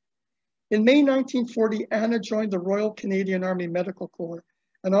 In May 1940, Anna joined the Royal Canadian Army Medical Corps,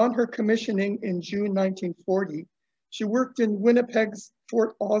 and on her commissioning in June 1940, she worked in Winnipeg's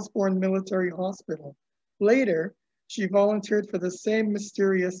Fort Osborne Military Hospital. Later, she volunteered for the same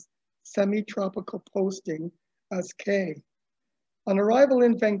mysterious semi-tropical posting as Kay. On arrival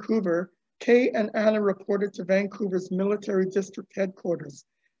in Vancouver, Kay and Anna reported to Vancouver's military district headquarters.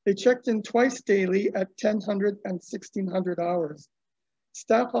 They checked in twice daily at 1000 and 1600 hours.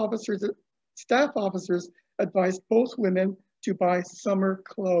 Staff officers advised both women to buy summer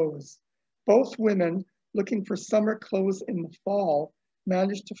clothes. Both women, looking for summer clothes in the fall,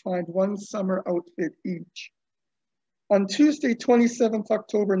 managed to find one summer outfit each. On Tuesday, 27th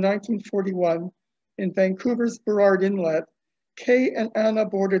October 1941, in Vancouver's Burrard Inlet, Kay and Anna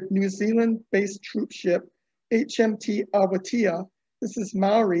boarded New Zealand-based troop ship HMT Awatea. This is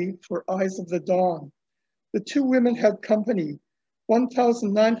Maori for Eyes of the Dawn. The two women had company,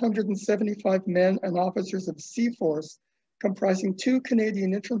 1,975 men and officers of Sea Force, comprising 2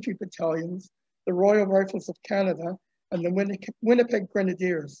 Canadian infantry battalions, the Royal Rifles of Canada and the Winnipeg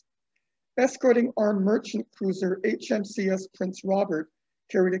Grenadiers. Escorting armed merchant cruiser HMCS Prince Robert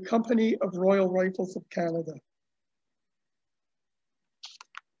carried a company of Royal Rifles of Canada.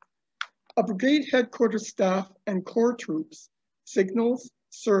 A brigade headquarters staff and corps troops, signals,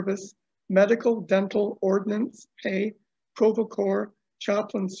 service, medical, dental, ordnance, pay, Provocorps,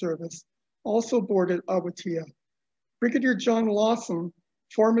 chaplain service, also boarded Awatea. Brigadier John Lawson,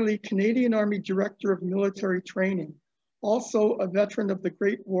 formerly Canadian Army Director of Military Training, also a veteran of the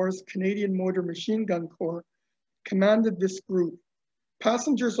Great War's Canadian Motor Machine Gun Corps, commanded this group.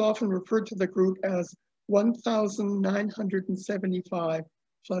 Passengers often referred to the group as 1,975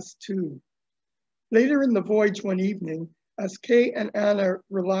 plus 2. Later in the voyage one evening, as Kay and Anna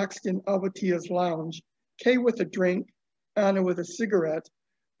relaxed in Awatea's lounge, Kay with a drink, Anna with a cigarette,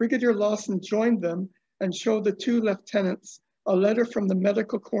 Brigadier Lawson joined them and showed the 2 lieutenants a letter from the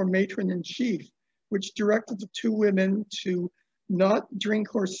Medical Corps Matron-in-Chief, which directed the 2 women to not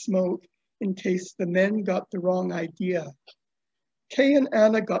drink or smoke in case the men got the wrong idea. Kay and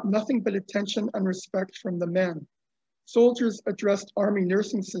Anna got nothing but attention and respect from the men. Soldiers addressed Army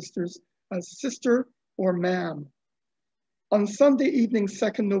nursing sisters as sister or ma'am. On Sunday evening,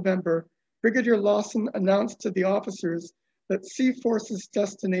 2nd November, Brigadier Lawson announced to the officers that Sea Force's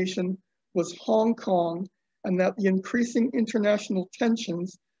destination was Hong Kong and that the increasing international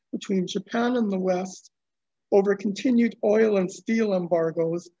tensions between Japan and the West over continued oil and steel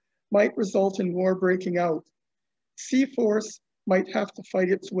embargoes might result in war breaking out. Sea Force might have to fight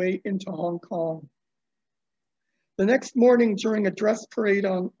its way into Hong Kong. The next morning, during a dress parade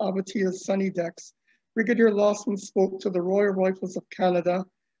on Awatea's sunny decks, Brigadier Lawson spoke to the Royal Rifles of Canada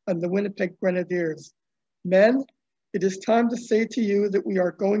and the Winnipeg Grenadiers. Men, it is time to say to you that we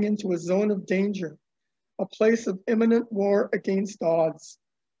are going into a zone of danger, a place of imminent war against odds.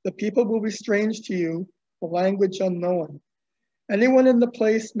 The people will be strange to you, the language unknown. Anyone in the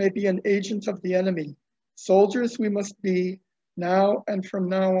place may be an agent of the enemy. Soldiers we must be now and from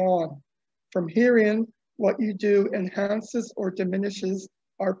now on. From herein, what you do enhances or diminishes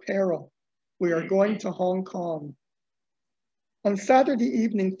our peril. We are going to Hong Kong. On Saturday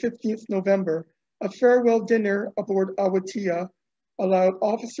evening, 15th November, a farewell dinner aboard Awatea allowed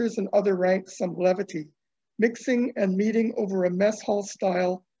officers and other ranks some levity. mixing and meeting over a mess hall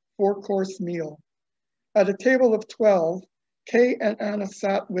style 4-course meal. At a table of 12, Kay and Anna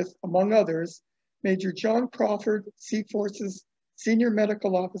sat with, among others, Major John Crawford, Seaforce's Senior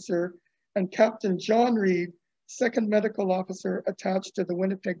Medical Officer, and Captain John Reed, Second Medical Officer attached to the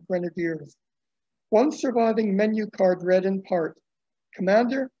Winnipeg Grenadiers. One surviving menu card read in part,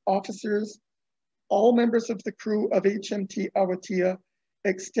 Commander, officers, all members of the crew of HMT Awatea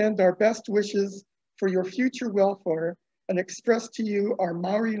extend our best wishes for your future welfare and express to you our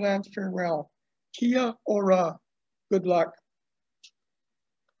Maori land farewell. Kia ora, good luck.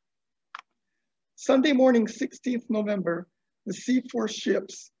 Sunday morning, 16th November, the Seaforce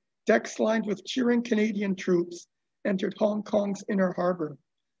ships, decks lined with cheering Canadian troops, entered Hong Kong's inner harbor.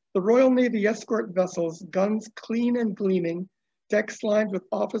 The Royal Navy escort vessels, guns clean and gleaming, decks lined with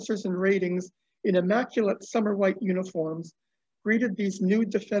officers and ratings in immaculate summer white uniforms, greeted these new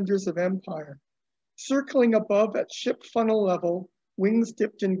defenders of empire. Circling above at ship funnel level, wings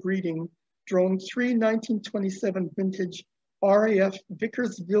dipped in greeting, droned 3 1927 vintage RAF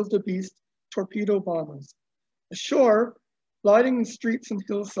Vickers Wildebeest torpedo bombers. Ashore, lighting the streets and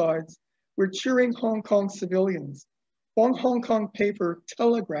hillsides, were cheering Hong Kong civilians. One Hong Kong paper,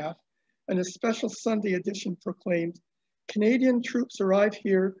 Telegraph, and a special Sunday edition proclaimed, Canadian troops arrive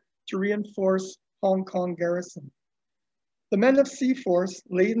here to reinforce Hong Kong garrison. The men of Seaforce,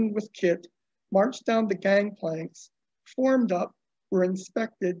 laden with kit, marched down the gangplanks, formed up, were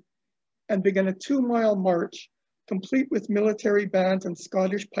inspected, and began a 2-mile march, complete with military bands and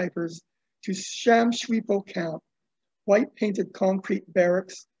Scottish pipers, to Sham Shui Po Camp, white-painted concrete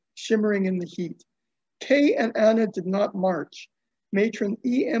barracks shimmering in the heat. Kay and Anna did not march. Matron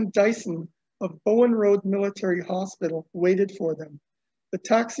E.M. Dyson of Bowen Road Military Hospital waited for them. The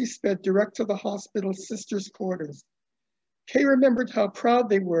taxi sped direct to the hospital's sisters' quarters. Kay remembered how proud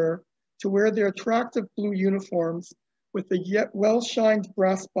they were to wear their attractive blue uniforms with the yet well-shined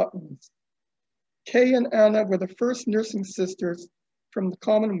brass buttons. Kay and Anna were the first nursing sisters from the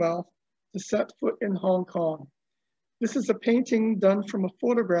Commonwealth to set foot in Hong Kong. This is a painting done from a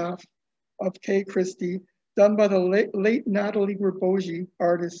photograph of Kay Christie, done by the late Natalie Raboji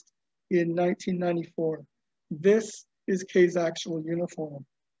artist in 1994. This is Kay's actual uniform.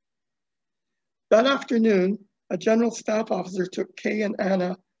 That afternoon, a general staff officer took Kay and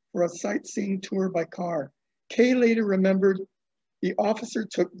Anna for a sightseeing tour by car. Kay later remembered, the officer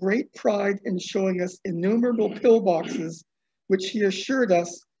took great pride in showing us innumerable pillboxes, which he assured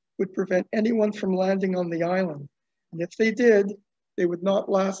us would prevent anyone from landing on the island. And if they did, they would not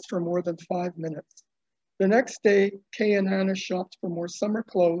last for more than 5 minutes. The next day, Kay and Anna shopped for more summer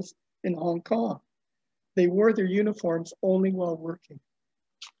clothes in Hong Kong. They wore their uniforms only while working.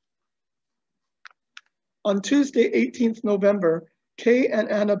 On Tuesday, 18th November, Kay and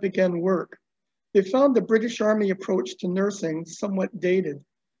Anna began work. They found the British Army approach to nursing somewhat dated.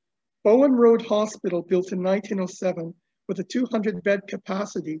 Bowen Road Hospital, built in 1907 with a 200-bed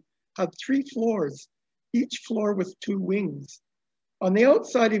capacity, had 3 floors, each floor with 2 wings. On the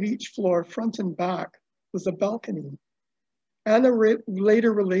outside of each floor, front and back, was a balcony. Anna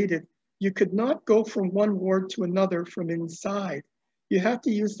later related, you could not go from one ward to another from inside. You had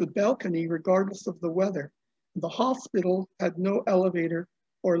to use the balcony regardless of the weather. The hospital had no elevator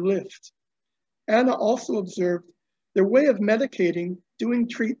or lift. Anna also observed their way of medicating, doing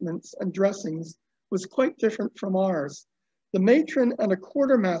treatments and dressings was quite different from ours. The matron and a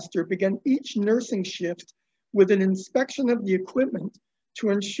quartermaster began each nursing shift with an inspection of the equipment to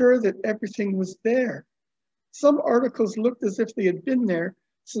ensure that everything was there. Some articles looked as if they had been there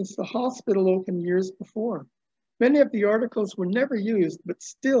since the hospital opened years before. Many of the articles were never used, but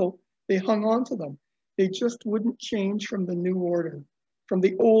still they hung on to them. They just wouldn't change from the new order, from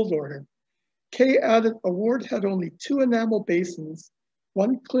the old order. Kay added a ward had only 2 enamel basins,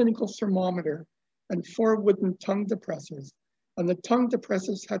 1 clinical thermometer, and 4 wooden tongue depressors. And the tongue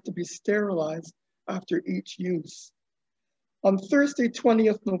depressors had to be sterilized after each use. On Thursday,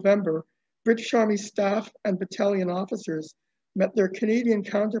 20th November, British Army staff and battalion officers met their Canadian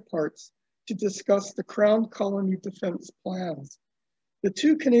counterparts to discuss the Crown Colony defense plans. The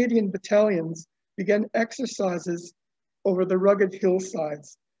 2 Canadian battalions began exercises over the rugged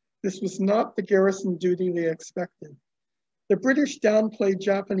hillsides. This was not the garrison duty they expected. The British downplayed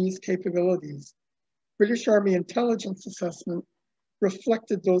Japanese capabilities. British Army intelligence assessment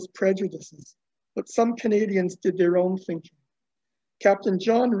reflected those prejudices, but some Canadians did their own thinking. Captain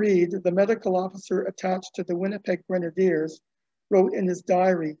John Reed, the medical officer attached to the Winnipeg Grenadiers, wrote in his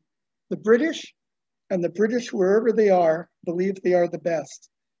diary, the British, and the British wherever they are, believe they are the best,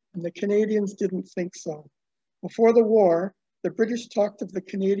 and the Canadians didn't think so. Before the war, the British talked of the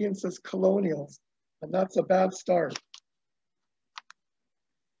Canadians as colonials. and that's a bad start.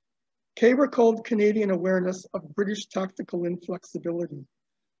 Kay recalled Canadian awareness of British tactical inflexibility.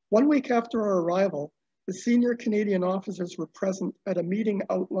 1 week after our arrival, the senior Canadian officers were present at a meeting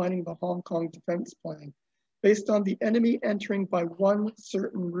outlining the Hong Kong defense plan based on the enemy entering by one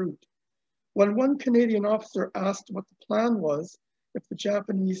certain route. When one Canadian officer asked what the plan was if the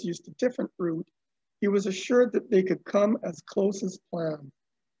Japanese used a different route, he was assured that they could come as close as planned.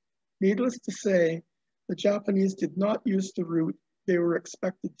 Needless to say, the Japanese did not use the route they were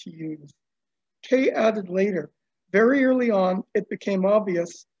expected to use. Kay added later, very early on, it became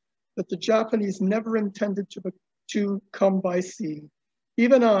obvious that the Japanese never intended to come by sea.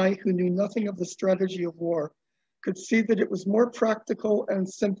 Even I, who knew nothing of the strategy of war, could see that it was more practical and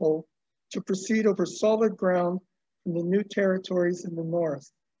simple to proceed over solid ground from the new territories in the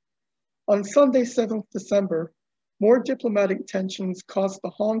north. On Sunday, 7th December, more diplomatic tensions caused the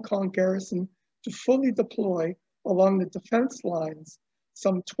Hong Kong garrison to fully deploy along the defense lines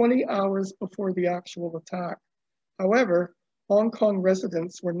some 20 hours before the actual attack. However, Hong Kong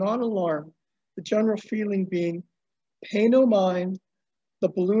residents were not alarmed, the general feeling being, pay no mind, the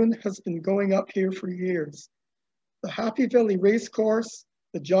balloon has been going up here for years. The Happy Valley Racecourse,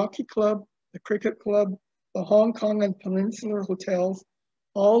 the Jockey Club, the Cricket Club, the Hong Kong and Peninsular hotels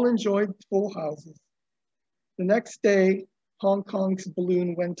all enjoyed full houses. The next day, Hong Kong's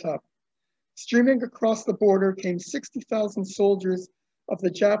balloon went up. Streaming across the border came 60,000 soldiers of the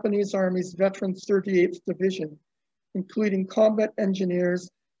Japanese Army's veteran 38th Division, including combat engineers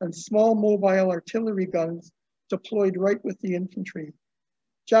and small mobile artillery guns deployed right with the infantry.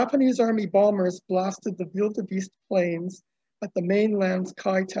 Japanese Army bombers blasted the wildebeest planes at the mainland's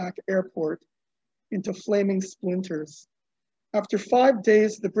Kai Tak Airport into flaming splinters. After 5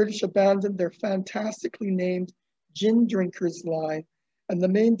 days, the British abandoned their fantastically named gin drinkers line and the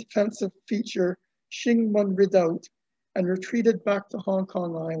main defensive feature, Shing Mun Redoubt, and retreated back to Hong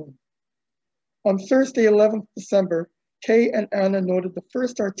Kong Island. On Thursday, 11th December, Kay and Anna noted the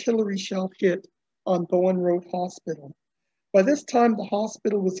first artillery shell hit on Bowen Road Hospital. By this time, the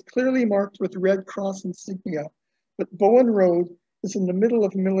hospital was clearly marked with Red Cross insignia, but Bowen Road is in the middle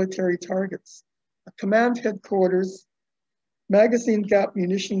of military targets, a command headquarters, magazine gap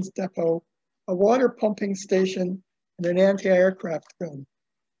munitions depot, a water pumping station, and an anti-aircraft gun.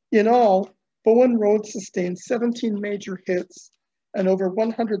 In all, Bowen Road sustained 17 major hits and over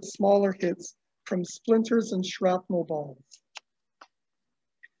 100 smaller hits from splinters and shrapnel balls.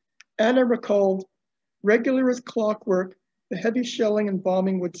 Anna recalled, regular as clockwork, the heavy shelling and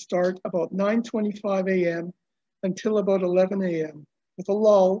bombing would start about 9:25 a.m. until about 11 a.m., with a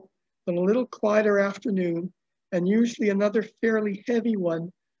lull, then a little quieter afternoon, and usually another fairly heavy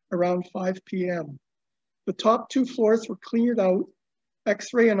one around 5 p.m. The top 2 floors were cleared out.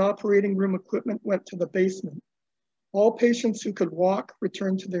 X-ray and operating room equipment went to the basement. All patients who could walk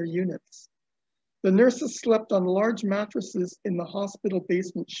returned to their units. The nurses slept on large mattresses in the hospital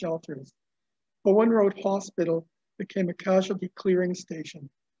basement shelters. Bowen Road Hospital became a casualty clearing station.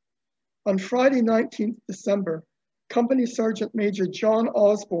 On Friday, 19th December, Company Sergeant Major John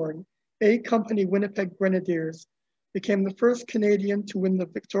Osborne, A Company Winnipeg Grenadiers, became the first Canadian to win the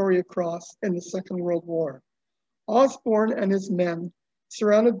Victoria Cross in the Second World War. Osborne and his men,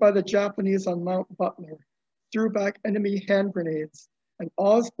 surrounded by the Japanese on Mount Butler, threw back enemy hand grenades, and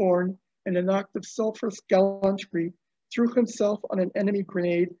Osborne, in an act of selfless gallantry, threw himself on an enemy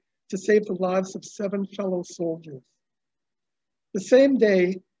grenade to save the lives of 7 fellow soldiers. The same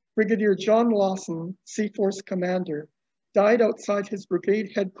day, Brigadier John Lawson, Seaforce commander, died outside his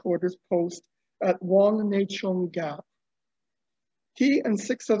brigade headquarters post at Wong Nei Chung Gap. He and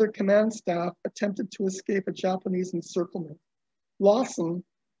 6 other command staff attempted to escape a Japanese encirclement. Lawson,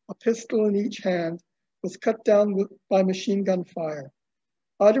 a pistol in each hand, was cut down by machine gun fire.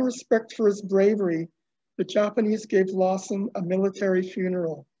 Out of respect for his bravery, the Japanese gave Lawson a military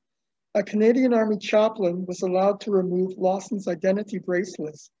funeral. A Canadian Army chaplain was allowed to remove Lawson's identity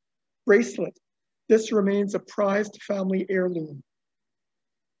bracelet. This remains a prized family heirloom.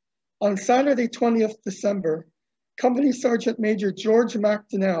 On Saturday, 20th December, Company Sergeant Major George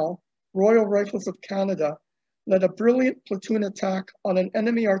MacDonnell, Royal Rifles of Canada, led a brilliant platoon attack on an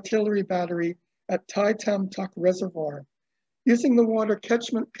enemy artillery battery at Tai Tam Tuk Reservoir. Using the water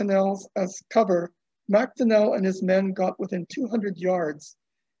catchment canals as cover, MacDonnell and his men got within 200 yards,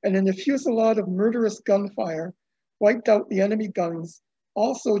 and in a fusillade of murderous gunfire, wiped out the enemy guns,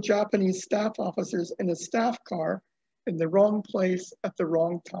 also Japanese staff officers in a staff car in the wrong place at the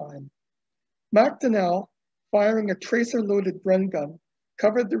wrong time. MacDonnell, firing a tracer-loaded Bren gun,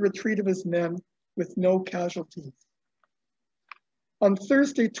 covered the retreat of his men with no casualties. On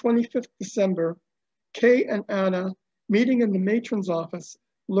Thursday, 25th December, Kay and Anna, meeting in the matron's office,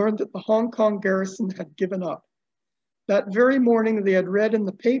 learned that the Hong Kong garrison had given up. That very morning, they had read in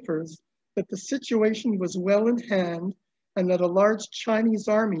the papers that the situation was well in hand and that a large Chinese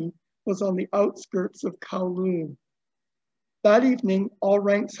army was on the outskirts of Kowloon. That evening, all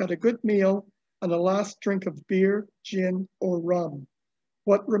ranks had a good meal and a last drink of beer, gin, or rum.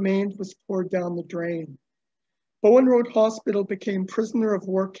 What remained was poured down the drain. Bowen Road Hospital became prisoner of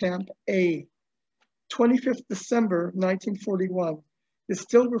war camp A. 25th December 1941 is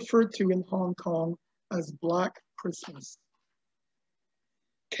still referred to in Hong Kong as Black Christmas.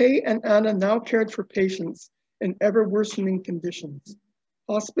 Kay and Anna now cared for patients in ever worsening conditions.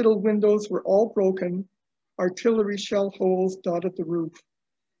 Hospital windows were all broken, artillery shell holes dotted the roof.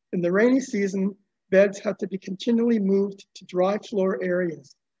 In the rainy season, beds had to be continually moved to dry floor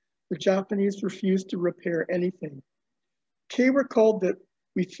areas. The Japanese refused to repair anything. Kay recalled that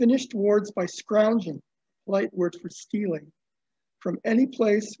we finished wards by scrounging, polite word for stealing, from any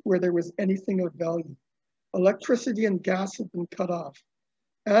place where there was anything of value. Electricity and gas had been cut off.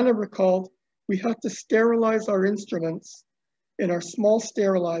 Anna recalled we had to sterilize our instruments in our small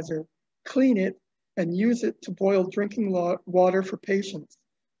sterilizer, clean it, and use it to boil drinking water for patients.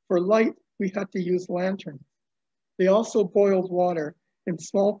 For light, we had to use lanterns. They also boiled water in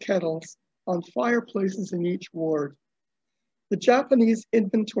small kettles on fireplaces in each ward. The Japanese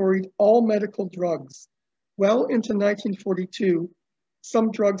inventoried all medical drugs. Well into 1942,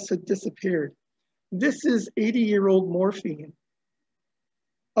 some drugs had disappeared. This is 80-year-old morphine.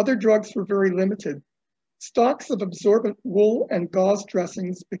 Other drugs were very limited. Stocks of absorbent wool and gauze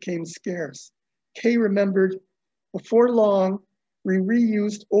dressings became scarce. Kay remembered, before long, we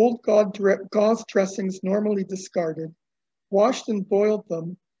reused old gauze dressings normally discarded, washed and boiled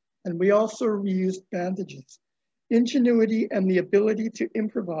them, and we also reused bandages. Ingenuity and the ability to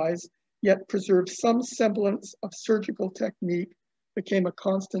improvise, yet preserve some semblance of surgical technique, became a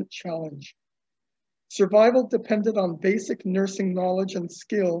constant challenge. Survival depended on basic nursing knowledge and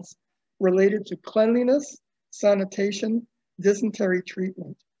skills related to cleanliness, sanitation, dysentery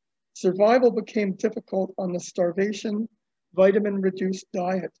treatment. Survival became difficult on the starvation, vitamin-reduced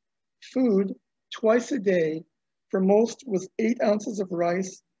diet. Food, twice a day, for most was 8 ounces of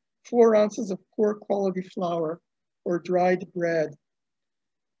rice, 4 ounces of poor quality flour, or dried bread.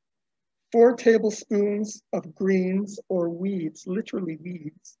 4 tablespoons of greens or weeds, literally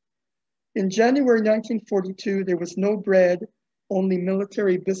weeds. In January 1942, there was no bread, only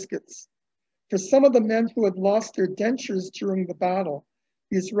military biscuits. For some of the men who had lost their dentures during the battle,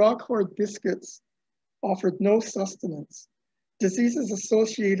 these rock-hard biscuits offered no sustenance. Diseases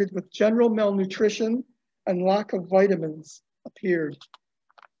associated with general malnutrition and lack of vitamins appeared.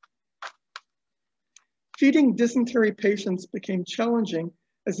 Feeding dysentery patients became challenging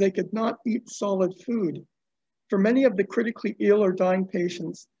as they could not eat solid food. For many of the critically ill or dying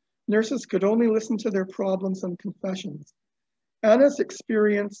patients, nurses could only listen to their problems and confessions. Anna's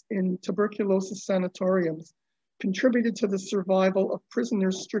experience in tuberculosis sanatoriums contributed to the survival of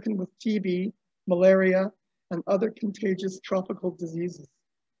prisoners stricken with TB, malaria, and other contagious tropical diseases.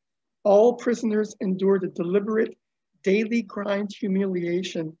 All prisoners endured a deliberate, daily grind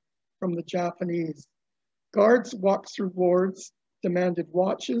humiliation from the Japanese. Guards walked through wards, demanded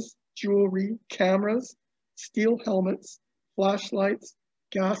watches, jewelry, cameras, steel helmets, flashlights,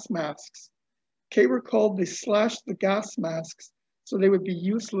 gas masks. Kay recalled they slashed the gas masks so they would be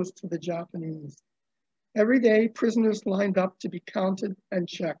useless to the Japanese. Every day, prisoners lined up to be counted and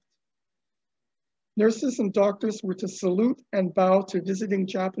checked. Nurses and doctors were to salute and bow to visiting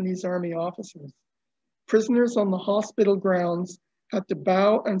Japanese Army officers. Prisoners on the hospital grounds had to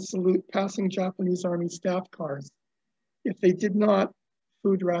bow and salute passing Japanese Army staff cars. If they did not,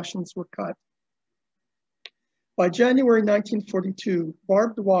 food rations were cut. By January 1942,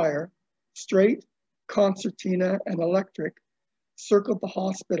 barbed wire, straight, concertina, and electric circled the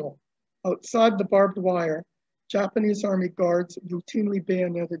hospital. Outside the barbed wire, Japanese Army guards routinely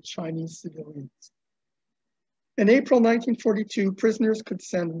bayoneted Chinese civilians. In April 1942, prisoners could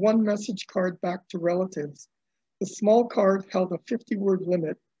send one message card back to relatives. The small card held a 50-word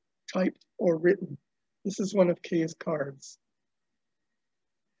limit, typed or written. This is one of Kay's cards.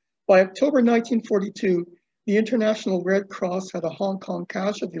 By October 1942, the International Red Cross had a Hong Kong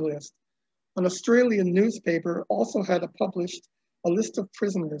casualty list. An Australian newspaper also had published a list of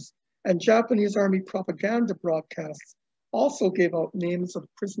prisoners, and Japanese Army propaganda broadcasts also gave out names of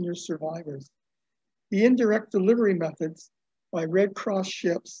prisoner survivors. The indirect delivery methods by Red Cross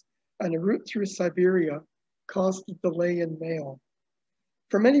ships and a route through Siberia caused a delay in mail.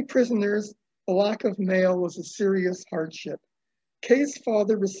 For many prisoners, the lack of mail was a serious hardship. Kay's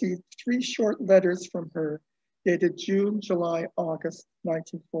father received 3 short letters from her dated June, July, August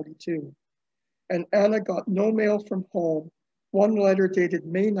 1942, and Anna got no mail from home, 1 letter dated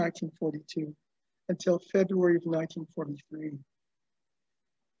May 1942, until February of 1943.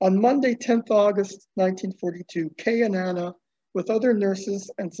 On Monday, 10th August 1942, Kay and Anna, with other nurses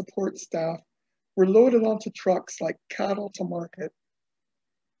and support staff, were loaded onto trucks like cattle to market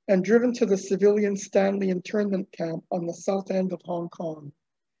and driven to the civilian Stanley internment camp on the south end of Hong Kong.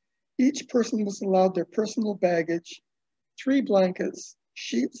 Each person was allowed their personal baggage, 3 blankets,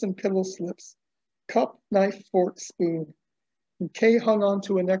 sheets and pillow slips, cup, knife, fork, spoon, and Kay hung on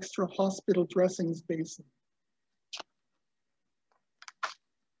to an extra hospital dressings basin.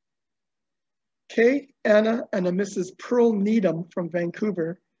 Kay, Anna, and a Mrs. Pearl Needham from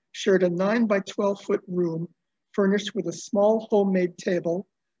Vancouver shared a 9 by 12-foot room furnished with a small homemade table,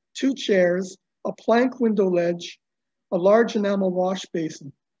 2 chairs, a plank window ledge, a large enamel wash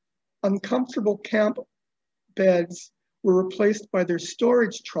basin. Uncomfortable camp beds were replaced by their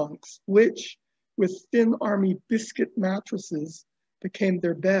storage trunks, which, with thin army biscuit mattresses, became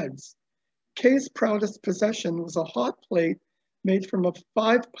their beds. Kay's proudest possession was a hot plate made from a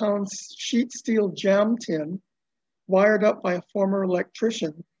 5-pound sheet steel jam tin, wired up by a former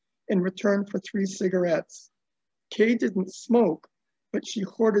electrician in return for 3 cigarettes. Kay didn't smoke, but she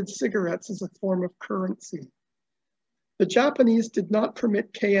hoarded cigarettes as a form of currency. The Japanese did not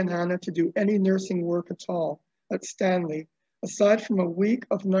permit Kay and Anna to do any nursing work at all at Stanley, aside from a week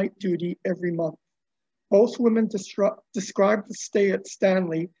of night duty every month. Both women described the stay at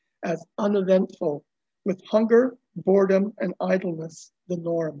Stanley as uneventful, with hunger, boredom, and idleness the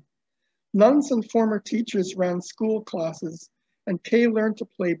norm. Nuns and former teachers ran school classes, and Kay learned to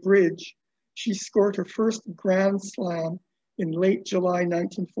play bridge. She scored her first Grand Slam in late July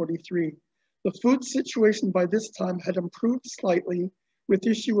 1943. The food situation by this time had improved slightly, with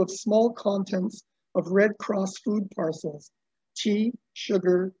issue of small contents of Red Cross food parcels, tea,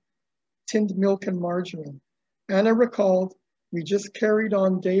 sugar, tinned milk, and margarine. Anna recalled, "We just carried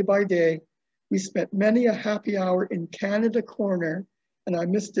on day by day. We spent many a happy hour in Canada Corner, and I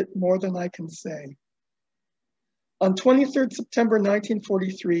missed it more than I can say." On 23rd September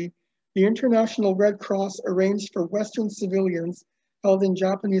 1943, the International Red Cross arranged for Western civilians held in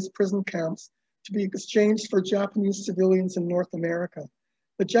Japanese prison camps to be exchanged for Japanese civilians in North America.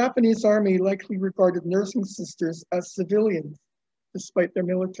 The Japanese army likely regarded nursing sisters as civilians, despite their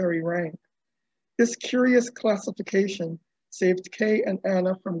military rank. This curious classification saved Kay and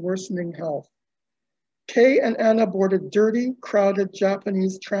Anna from worsening health. Kay and Anna boarded dirty, crowded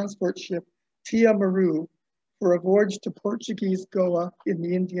Japanese transport ship Tia Maru for a voyage to Portuguese Goa in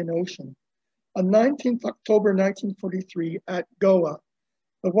the Indian Ocean. On 19th October 1943 at Goa,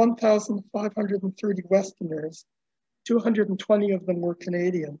 the 1,530 Westerners, 220 of them were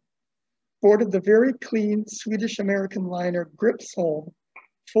Canadian, boarded the very clean Swedish-American liner Gripsholm,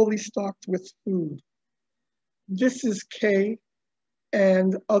 fully stocked with food. This is Kay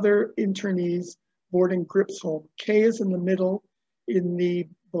and other internees boarding Gripsholm. Kay is in the middle in the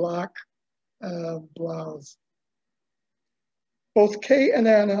black blouse. Both Kay and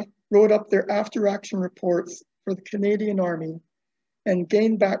Anna wrote up their after-action reports for the Canadian Army and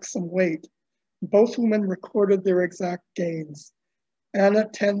gained back some weight. Both women recorded their exact gains. Anna,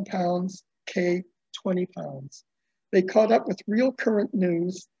 10 pounds, Kay, 20 pounds. They caught up with real current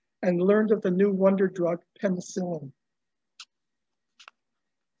news and learned of the new wonder drug, penicillin.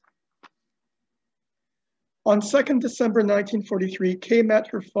 On 2nd December 1943, Kay met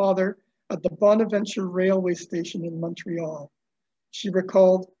her father at the Bonaventure railway station in Montreal. She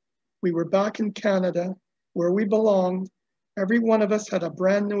recalled, "We were back in Canada, where we belonged. Every one of us had a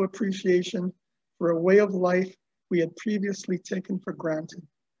brand new appreciation for a way of life we had previously taken for granted.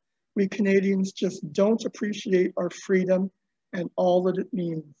 We Canadians just don't appreciate our freedom and all that it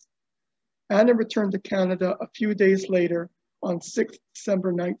means." Anna returned to Canada a few days later on 6th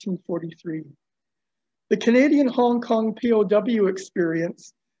December 1943. The Canadian Hong Kong POW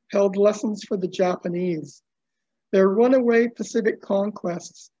experience held lessons for the Japanese. Their runaway Pacific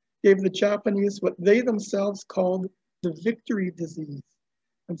conquests gave the Japanese what they themselves called the victory disease.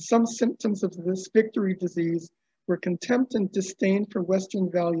 And some symptoms of this victory disease were contempt and disdain for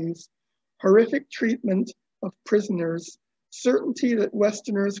Western values, horrific treatment of prisoners, certainty that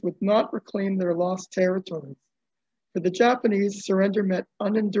Westerners would not reclaim their lost territories. For the Japanese, surrender meant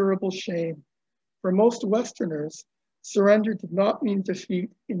unendurable shame. For most Westerners, surrender did not mean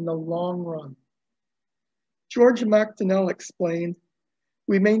defeat in the long run. George MacDonnell explained,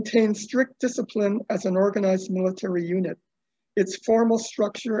 "We maintain strict discipline as an organized military unit, its formal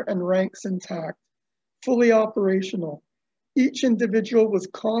structure and ranks intact, fully operational. Each individual was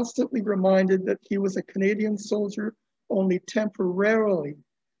constantly reminded that he was a Canadian soldier only temporarily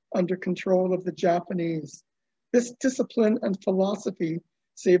under control of the Japanese. This discipline and philosophy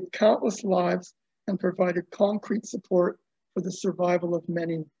saved countless lives and provided concrete support for the survival of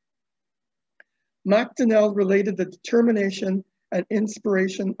many. MacDonnell related the determination and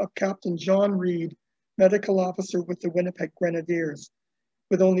inspiration of Captain John Reed, medical officer with the Winnipeg Grenadiers.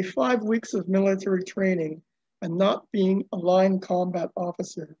 With only 5 weeks of military training and not being a line combat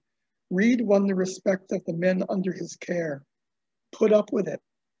officer, Reed won the respect of the men under his care. Put up with it.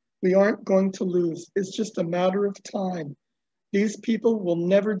 We aren't going to lose. It's just a matter of time. These people will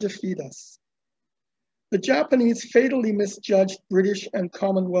never defeat us. The Japanese fatally misjudged British and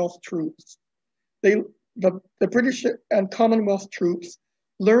Commonwealth troops. The British and Commonwealth troops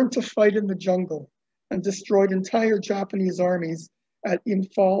learned to fight in the jungle and destroyed entire Japanese armies at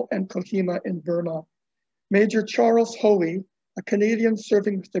Imphal and Kohima in Burma. Major Charles Hoey, a Canadian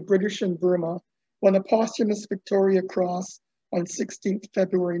serving with the British in Burma, won a posthumous Victoria Cross on 16th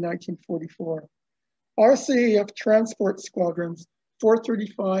February 1944. RCAF transport squadrons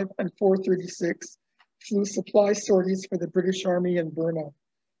 435 and 436 flew supply sorties for the British Army in Burma.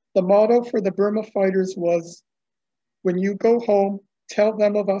 The motto for the Burma fighters was, "When you go home, tell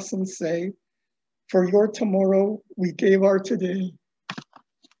them of us and say, for your tomorrow, we gave our today."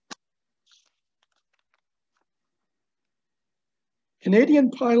 Canadian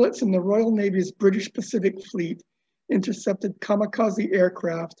pilots in the Royal Navy's British Pacific Fleet intercepted kamikaze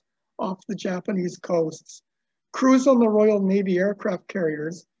aircraft off the Japanese coasts. Crews on the Royal Navy aircraft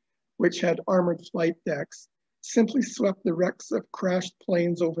carriers, which had armored flight decks, simply swept the wrecks of crashed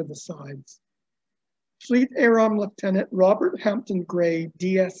planes over the sides. Fleet Air Arm Lieutenant Robert Hampton Gray,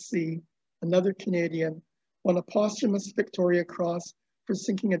 DSC, another Canadian, won a posthumous Victoria Cross for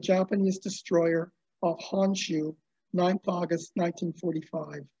sinking a Japanese destroyer off Honshu, 9th August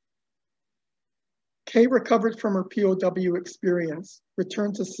 1945. Kay recovered from her POW experience,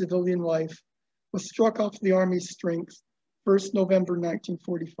 returned to civilian life, was struck off the Army's strength, 1st November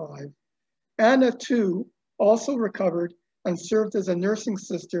 1945. Anna, too, also recovered and served as a nursing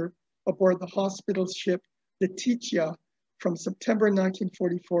sister aboard the hospital ship Letitia from September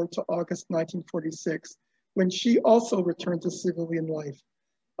 1944 to August 1946, when she also returned to civilian life.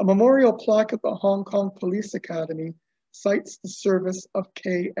 A memorial plaque at the Hong Kong Police Academy cites the service of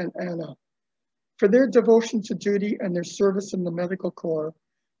Kay and Anna. For their devotion to duty and their service in the Medical Corps,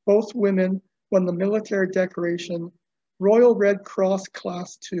 both women won the military decoration Royal Red Cross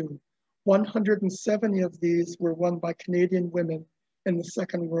Class II. 170 of these were won by Canadian women in the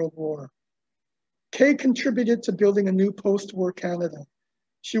Second World War. Kay contributed to building a new post-war Canada.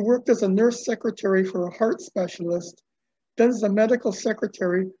 She worked as a nurse secretary for a heart specialist, then as a medical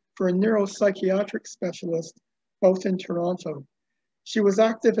secretary for a neuropsychiatric specialist, both in Toronto. She was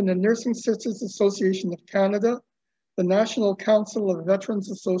active in the Nursing Sisters Association of Canada, the National Council of Veterans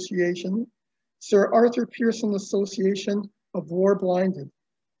Association, Sir Arthur Pearson Association of War Blinded,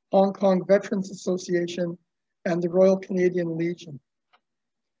 Hong Kong Veterans Association, and the Royal Canadian Legion.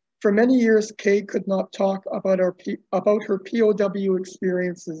 For many years, Kay could not talk about her POW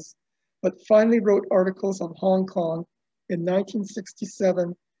experiences, but finally wrote articles on Hong Kong in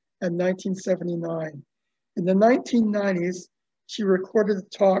 1967 and 1979. In the 1990s, she recorded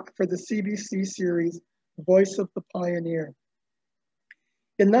a talk for the CBC series, Voice of the Pioneer.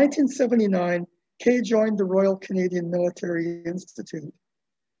 In 1979, Kay joined the Royal Canadian Military Institute.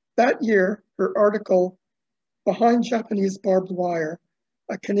 That year, her article, Behind Japanese Barbed Wire,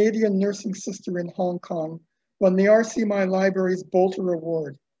 a Canadian nursing sister in Hong Kong, won the RCMI Library's Bolter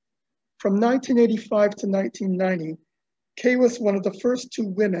Award. From 1985 to 1990, Kay was one of the first 2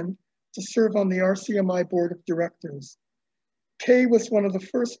 women to serve on the RCMI Board of Directors. Kay was one of the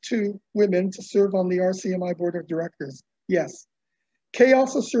first 2 women to serve on the RCMI Board of Directors. Yes. Kay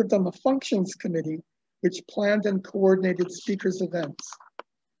also served on the Functions Committee, which planned and coordinated speakers' events.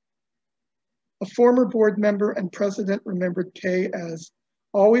 A former board member and president remembered Kay as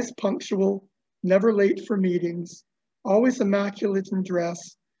always punctual, never late for meetings, always immaculate in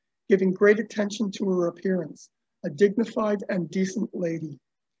dress, giving great attention to her appearance, a dignified and decent lady.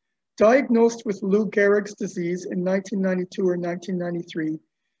 Diagnosed with Lou Gehrig's disease in 1992 or 1993,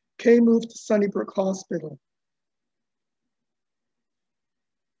 Kay moved to Sunnybrook Hospital.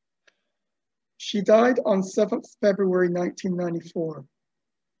 She died on 7th February 1994.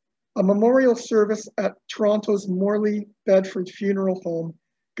 A memorial service at Toronto's Morley Bedford Funeral Home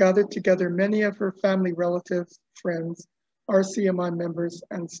gathered together many of her family relatives, friends, RCMI members,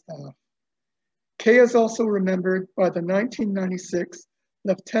 and staff. Kay is also remembered by the 1996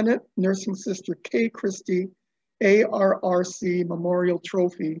 Lieutenant Nursing Sister Kay Christie ARRC Memorial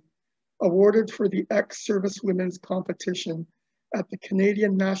Trophy awarded for the ex-servicewomen's competition at the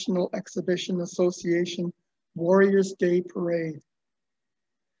Canadian National Exhibition Association Warriors Day Parade.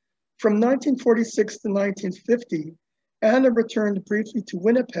 From 1946 to 1950, Anna returned briefly to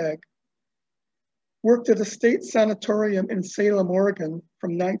Winnipeg, worked at a state sanatorium in Salem, Oregon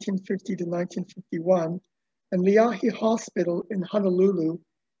from 1950 to 1951, and Leahi Hospital in Honolulu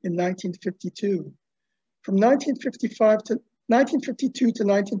in 1952. From 1952 to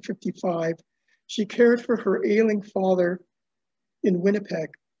 1955, she cared for her ailing father in Winnipeg.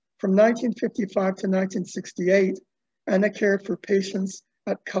 From 1955 to 1968, Anna cared for patients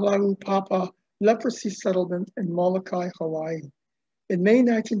at Kalaupapa Leprosy Settlement in Molokai, Hawaii. In May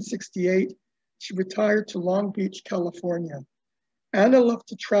 1968, she retired to Long Beach, California. Anna loved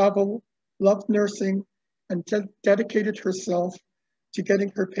to travel, loved nursing, and dedicated herself to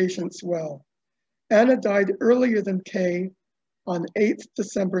getting her patients well. Anna died earlier than Kay on 8th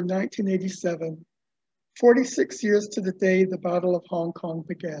December 1987, 46 years to the day the Battle of Hong Kong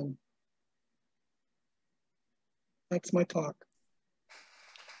began. That's my talk.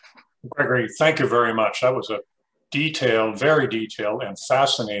 Gregory, thank you very much. That was a detailed, very detailed and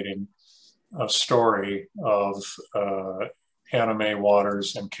fascinating story of Anna May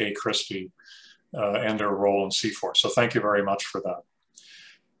Waters and Kay Christie and their role in CFOR. So thank you very much for that.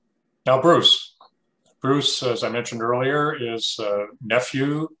 Now, Bruce. Bruce, as I mentioned earlier, is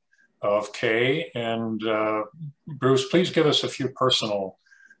nephew of Kay. And Bruce, please give us a few personal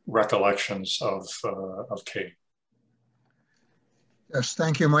recollections of Kay. Yes,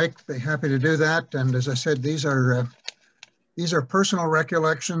 thank you, Mike. Be happy to do that. And as I said, these are personal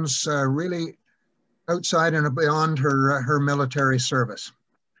recollections, really outside and beyond her military service.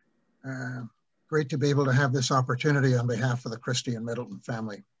 Great to be able to have this opportunity on behalf of the Christie and Middleton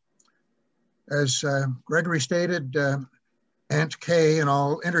family. As Gregory stated, Aunt Kay, and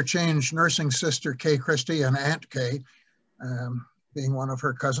I'll interchange nursing sister Kay Christie and Aunt Kay, being one of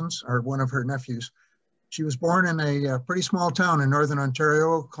her cousins or one of her nephews. She was born in a pretty small town in Northern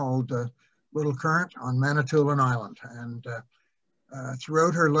Ontario called Little Current on Manitoulin Island. And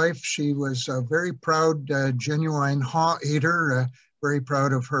throughout her life, she was a very proud, genuine haw eater, very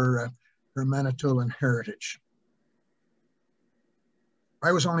proud of her Manitoulin heritage.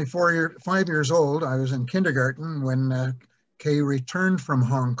 I was only 5 years old. I was in kindergarten when Kay returned from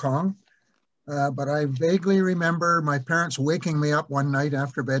Hong Kong. But I vaguely remember my parents waking me up one night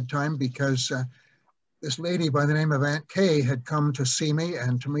after bedtime because this lady by the name of Aunt Kay had come to see me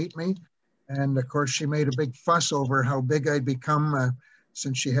and to meet me. And of course, she made a big fuss over how big I'd become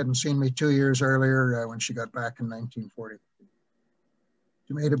since she hadn't seen me 2 years earlier when she got back in 1940.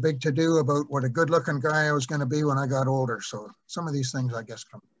 She made a big to-do about what a good-looking guy I was going to be when I got older. So some of these things, I guess,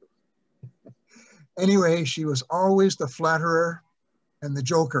 come true. Anyway, she was always the flatterer and the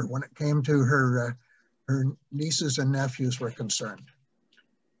joker when it came to her nieces and nephews were concerned.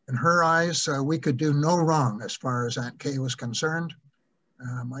 In her eyes, we could do no wrong as far as Aunt Kay was concerned.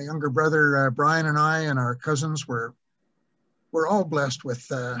 My younger brother, Brian, and I and our cousins were all blessed with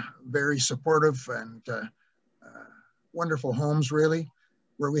very supportive and wonderful homes, really,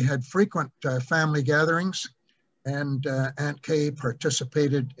 where we had frequent family gatherings, and Aunt Kay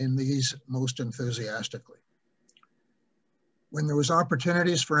participated in these most enthusiastically. When there was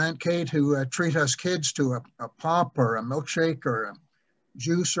opportunities for Aunt Kay to treat us kids to a pop or a milkshake or a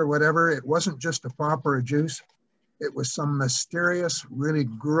juice or whatever, it wasn't just a pop or a juice. It was some mysterious, really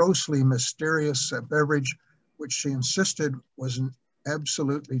grossly mysterious beverage, which she insisted was an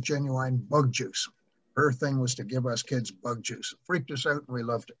absolutely genuine bug juice. Her thing was to give us kids bug juice. It freaked us out and we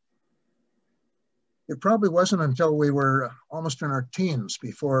loved it. It probably wasn't until we were almost in our teens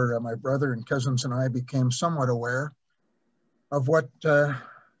before my brother and cousins and I became somewhat aware of what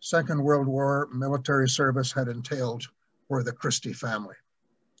Second World War military service had entailed for the Christie family.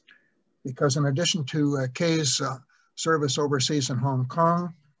 Because in addition to Kay's service overseas in Hong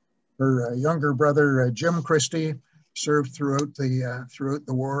Kong, her younger brother, Jim Christie, served throughout the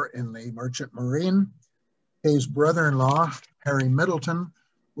war in the Merchant Marine. Kay's brother-in-law, Harry Middleton,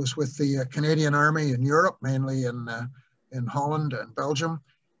 was with the Canadian Army in Europe, mainly in Holland and Belgium.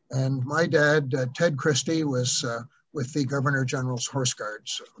 And my dad, Ted Christie, was with the Governor General's Horse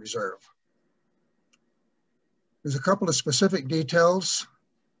Guards Reserve. There's a couple of specific details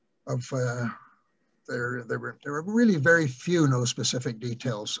of there were really very few specific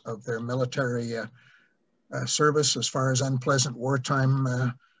details of their military service as far as unpleasant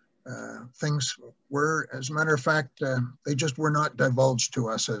wartime things were. As a matter of fact, they just were not divulged to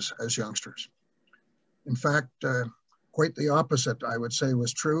us as youngsters. In fact, Quite the opposite, I would say,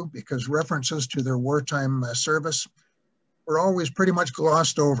 was true, because references to their wartime service were always pretty much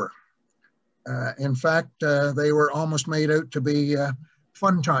glossed over. In fact, they were almost made out to be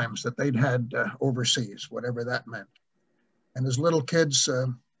fun times that they'd had overseas, whatever that meant. And as little kids,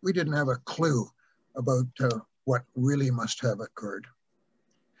 we didn't have a clue about what really must have occurred.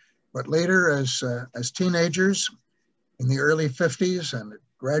 But later, as teenagers in the early 50s, and it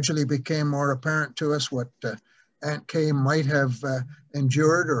gradually became more apparent to us what Aunt Kay might have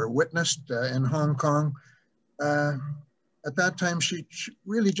endured or witnessed in Hong Kong. At that time, she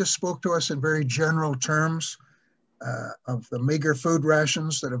really just spoke to us in very general terms of the meager food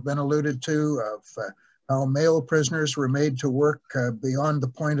rations that have been alluded to, of how male prisoners were made to work beyond the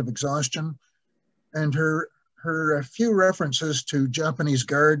point of exhaustion, and her few references to Japanese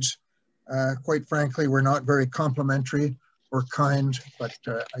guards, quite frankly, were not very complimentary or kind, but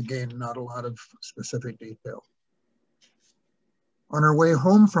again, not a lot of specific detail. On our way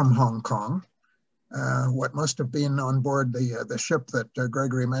home from Hong Kong, what must have been on board the ship that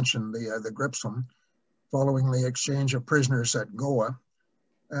Gregory mentioned, the Gripsholm, following the exchange of prisoners at Goa,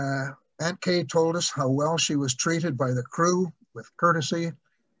 Aunt Kay told us how well she was treated by the crew with courtesy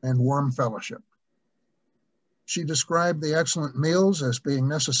and warm fellowship. She described the excellent meals as being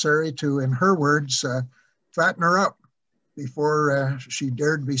necessary to, in her words, fatten her up before she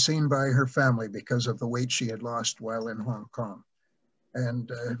dared be seen by her family because of the weight she had lost while in Hong Kong.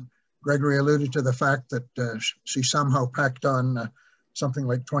 And Gregory alluded to the fact that she somehow packed on something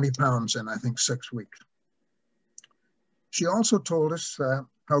like 20 pounds in, I think, 6 weeks. She also told us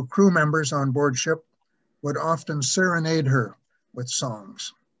how crew members on board ship would often serenade her with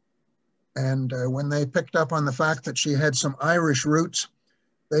songs. And when they picked up on the fact that she had some Irish roots,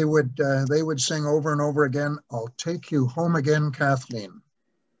 they would sing over and over again, "I'll take you home again, Kathleen."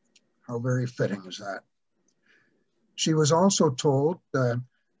 How very fitting is that? She was also told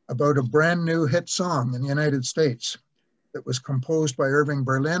about a brand new hit song in the United States that was composed by Irving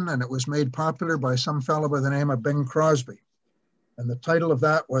Berlin, and it was made popular by some fellow by the name of Bing Crosby. And the title of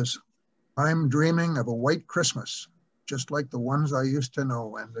that was, "I'm Dreaming of a White Christmas, just like the ones I used to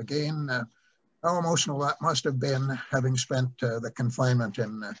know." And again, how emotional that must have been, having spent the confinement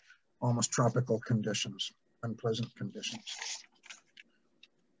in almost tropical conditions, unpleasant conditions.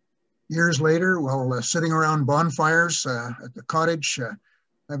 Years later, while sitting around bonfires at the cottage,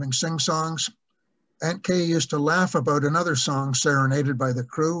 having sing-songs, Aunt Kay used to laugh about another song serenaded by the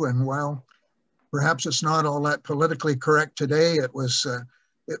crew, and while perhaps it's not all that politically correct today, it was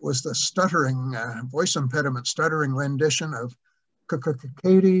the stuttering, voice impediment stuttering rendition of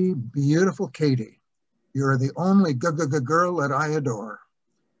 "Katie, beautiful Katie, you're the only girl that I adore.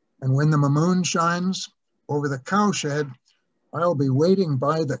 And when the moon shines over the cowshed, I'll be waiting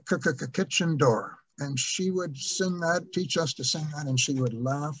by the kitchen door." And she would sing that, teach us to sing that, and she would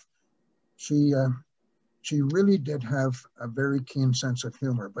laugh. She really did have a very keen sense of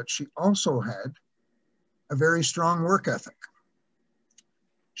humor, but she also had a very strong work ethic.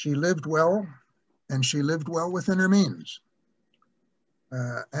 She lived well, and she lived well within her means.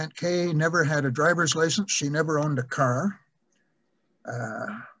 Aunt Kay never had a driver's license. She never owned a car.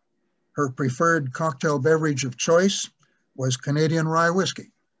 Her preferred cocktail beverage of choice was Canadian rye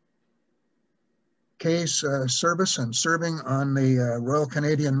whiskey. Kay's service and serving on the Royal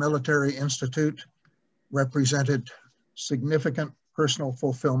Canadian Military Institute represented significant personal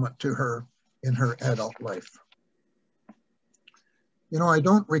fulfillment to her in her adult life. You know, I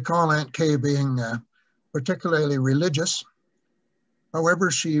don't recall Aunt Kay being particularly religious.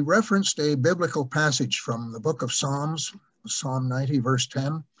 However, she referenced a biblical passage from the book of Psalms, Psalm 90, verse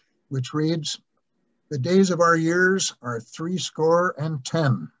 10, which reads, "The days of our years are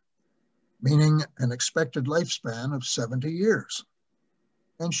 70, meaning an expected lifespan of 70 years.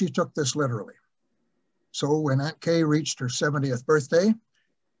 And she took this literally. So when Aunt Kay reached her 70th birthday,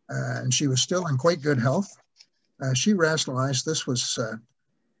 and she was still in quite good health, she rationalized this was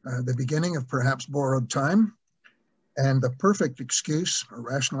the beginning of perhaps borrowed time and the perfect excuse or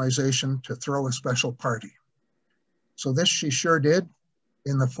rationalization to throw a special party. So this she sure did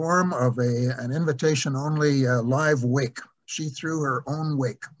in the form of an invitation-only live wake. She threw her own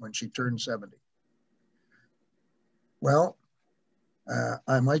wake when she turned 70. Well,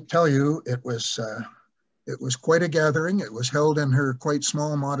 I might tell you it was quite a gathering. It was held in her quite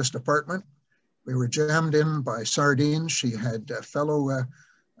small, modest apartment. We were jammed in by sardines. She had fellow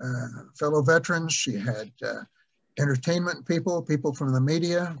veterans. She had entertainment people from the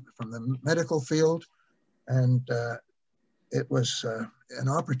media, from the medical field. And it was an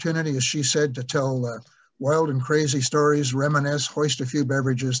opportunity, as she said, to tell wild and crazy stories, reminisce, hoist a few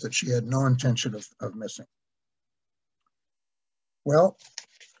beverages that she had no intention of missing. Well,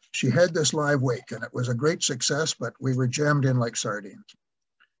 she had this live wake and it was a great success, but we were jammed in like sardines.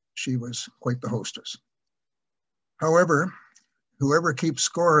 She was quite the hostess. However, whoever keeps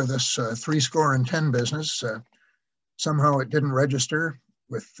score of this 3-score-and-10 business, somehow it didn't register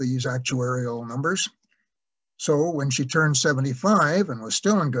with these actuarial numbers. So when she turned 75 and was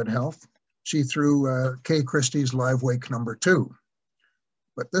still in good health, she threw Kay Christie's Live Wake #2.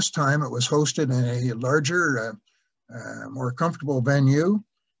 But this time it was hosted in a larger, more comfortable venue.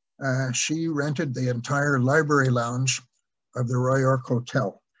 She rented the entire library lounge of the Royal York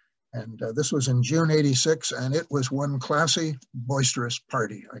Hotel. And this was in June '86, and it was one classy, boisterous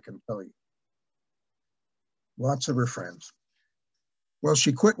party, I can tell you. Lots of her friends. Well,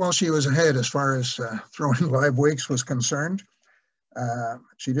 she quit while she was ahead as far as throwing live wakes was concerned.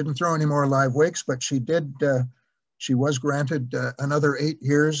 She didn't throw any more live wakes, but she did. She was granted another 8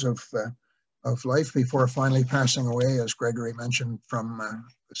 years of life before finally passing away, as Gregory mentioned, from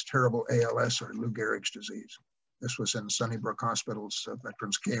this terrible ALS, or Lou Gehrig's disease. This was in Sunnybrook Hospital's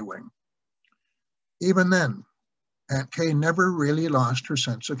Veterans K Wing. Even then, Aunt Kay never really lost her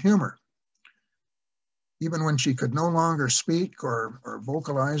sense of humor. Even when she could no longer speak or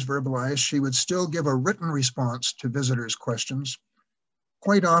verbalize, she would still give a written response to visitors' questions,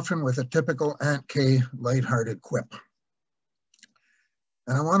 quite often with a typical Aunt Kay lighthearted quip.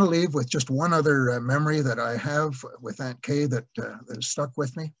 And I want to leave with just one other memory that I have with Aunt Kay that has stuck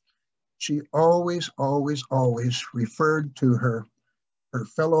with me. She always, always, always referred to her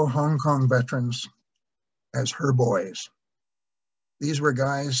fellow Hong Kong veterans as her boys. These were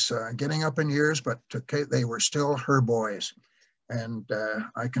guys getting up in years, but they were still her boys. And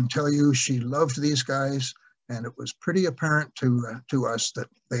I can tell you she loved these guys, and it was pretty apparent to us that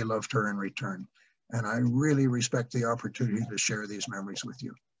they loved her in return. And I really respect the opportunity to share these memories with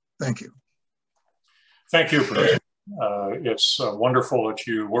you. Thank you. Thank you, Bruce. It's wonderful that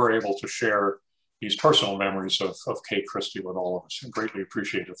you were able to share these personal memories of Kay Christie with all of us. I greatly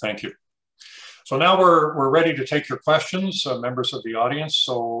appreciate it. Thank you. So now we're ready to take your questions, members of the audience.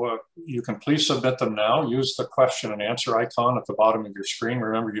 So you can please submit them now. Use the question and answer icon at the bottom of your screen.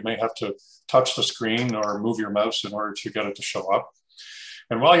 Remember, you may have to touch the screen or move your mouse in order to get it to show up.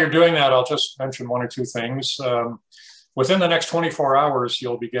 And while you're doing that, I'll just mention 1 or 2 things. Within the next 24 hours,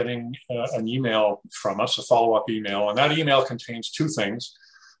 you'll be getting an email from us, a follow-up email. And that email contains 2 things.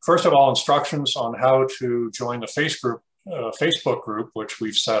 First of all, instructions on how to join the Facebook group, which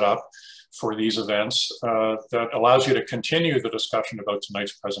we've set up for these events, that allows you to continue the discussion about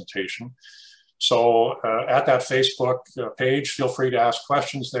tonight's presentation. So at that Facebook page, feel free to ask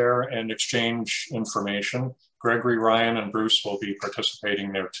questions there and exchange information. Gregory, Ryan, and Bruce will be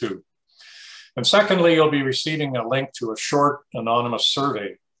participating there too. And secondly, you'll be receiving a link to a short anonymous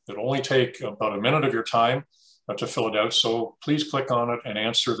survey that'll only take about a minute of your time to fill it out. So please click on it and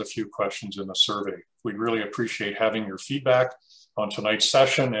answer the few questions in the survey. We'd really appreciate having your feedback on tonight's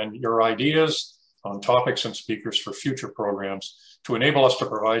session and your ideas on topics and speakers for future programs to enable us to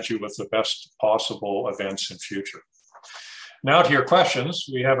provide you with the best possible events in future. Now to your questions.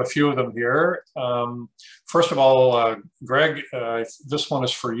 We have a few of them here. First of all, Greg, this one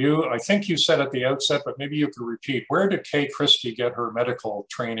is for you. I think you said at the outset, but maybe you could repeat, where did Kay Christie get her medical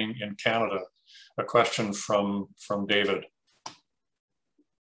training in Canada? A question from David.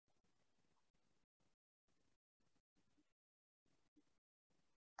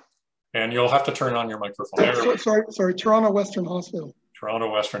 And you'll have to turn on your microphone. Sorry, Toronto Western Hospital. Toronto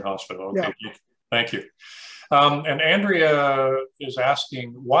Western Hospital, okay, yeah. Thank you. And Andrea is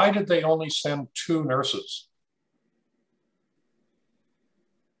asking, why did they only send 2 nurses?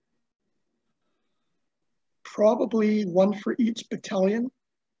 Probably 1 for each battalion,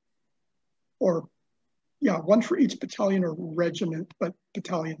 or yeah, 1 for each battalion or regiment, but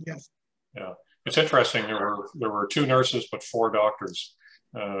battalion, yes. Yeah, it's interesting. There were 2 nurses, but 4 doctors.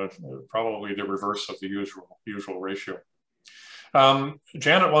 Probably the reverse of the usual ratio.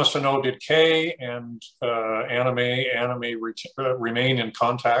 Janet wants to know, did Kay and Anna May remain in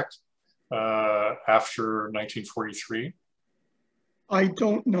contact after 1943? I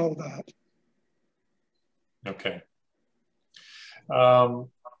don't know that. Okay.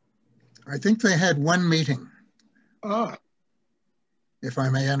 I think they had 1 meeting. Ah. If I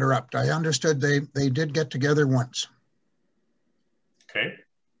may interrupt. I understood they did get together once. Okay.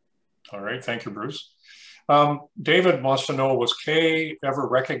 All right. Thank you, Bruce. David wants to know, was Kay ever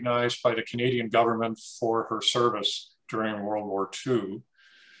recognized by the Canadian government for her service during World War II?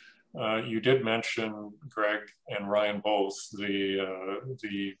 You did mention, Greg and Ryan both,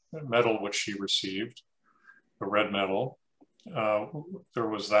 the medal which she received, the red medal. There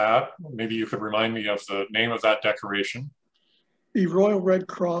was that. Maybe you could remind me of the name of that decoration. the Royal Red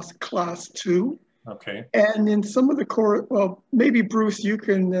Cross Class 2. Okay. And in some of the core, well, maybe Bruce, you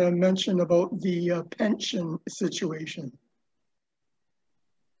can mention about the pension situation.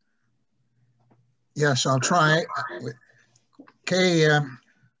 Yes, I'll try. Kay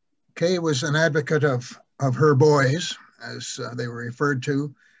was an advocate of her boys, as they were referred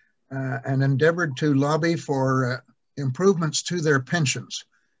to, and endeavored to lobby for improvements to their pensions.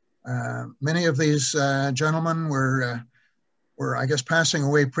 Many of these gentlemen were, I guess, passing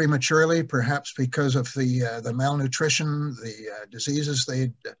away prematurely, perhaps because of the malnutrition, the diseases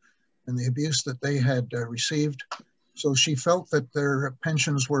and the abuse that they had received. So she felt that their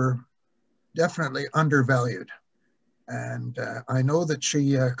pensions were definitely undervalued. And I know that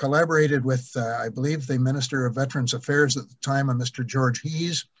she collaborated with, I believe, the Minister of Veterans Affairs at the time, Mr. George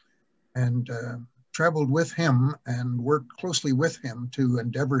Hees, and traveled with him and worked closely with him to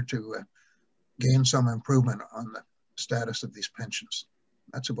endeavor to gain some improvement on the status of these pensions.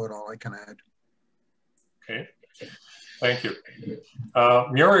 That's about all I can add. Okay, thank you.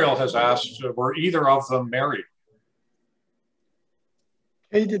 Muriel has asked, were either of them married?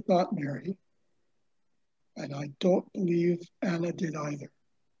 Kay did not marry, and I don't believe Anna did either.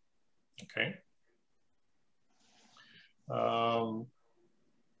 Okay.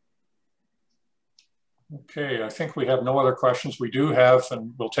 Okay, I think we have no other questions. We do have,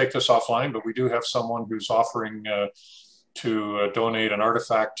 and we'll take this offline, but we do have someone who's offering to donate an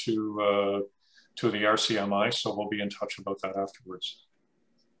artifact to the RCMI, so we'll be in touch about that afterwards.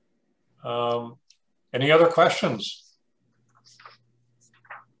 Any other questions?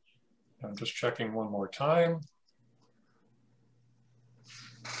 I'm just checking one more time.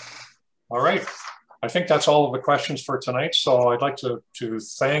 All right. I think that's all of the questions for tonight. So I'd like to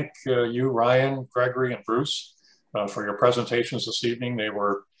thank you, Ryan, Gregory, and Bruce for your presentations this evening. They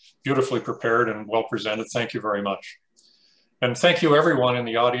were beautifully prepared and well presented. Thank you very much. And thank you everyone in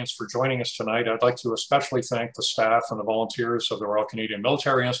the audience for joining us tonight. I'd like to especially thank the staff and the volunteers of the Royal Canadian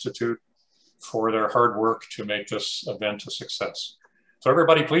Military Institute for their hard work to make this event a success. So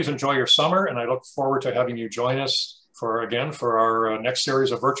everybody, please enjoy your summer, and I look forward to having you join us for our next series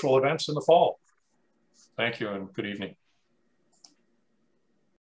of virtual events in the fall. Thank you and good evening.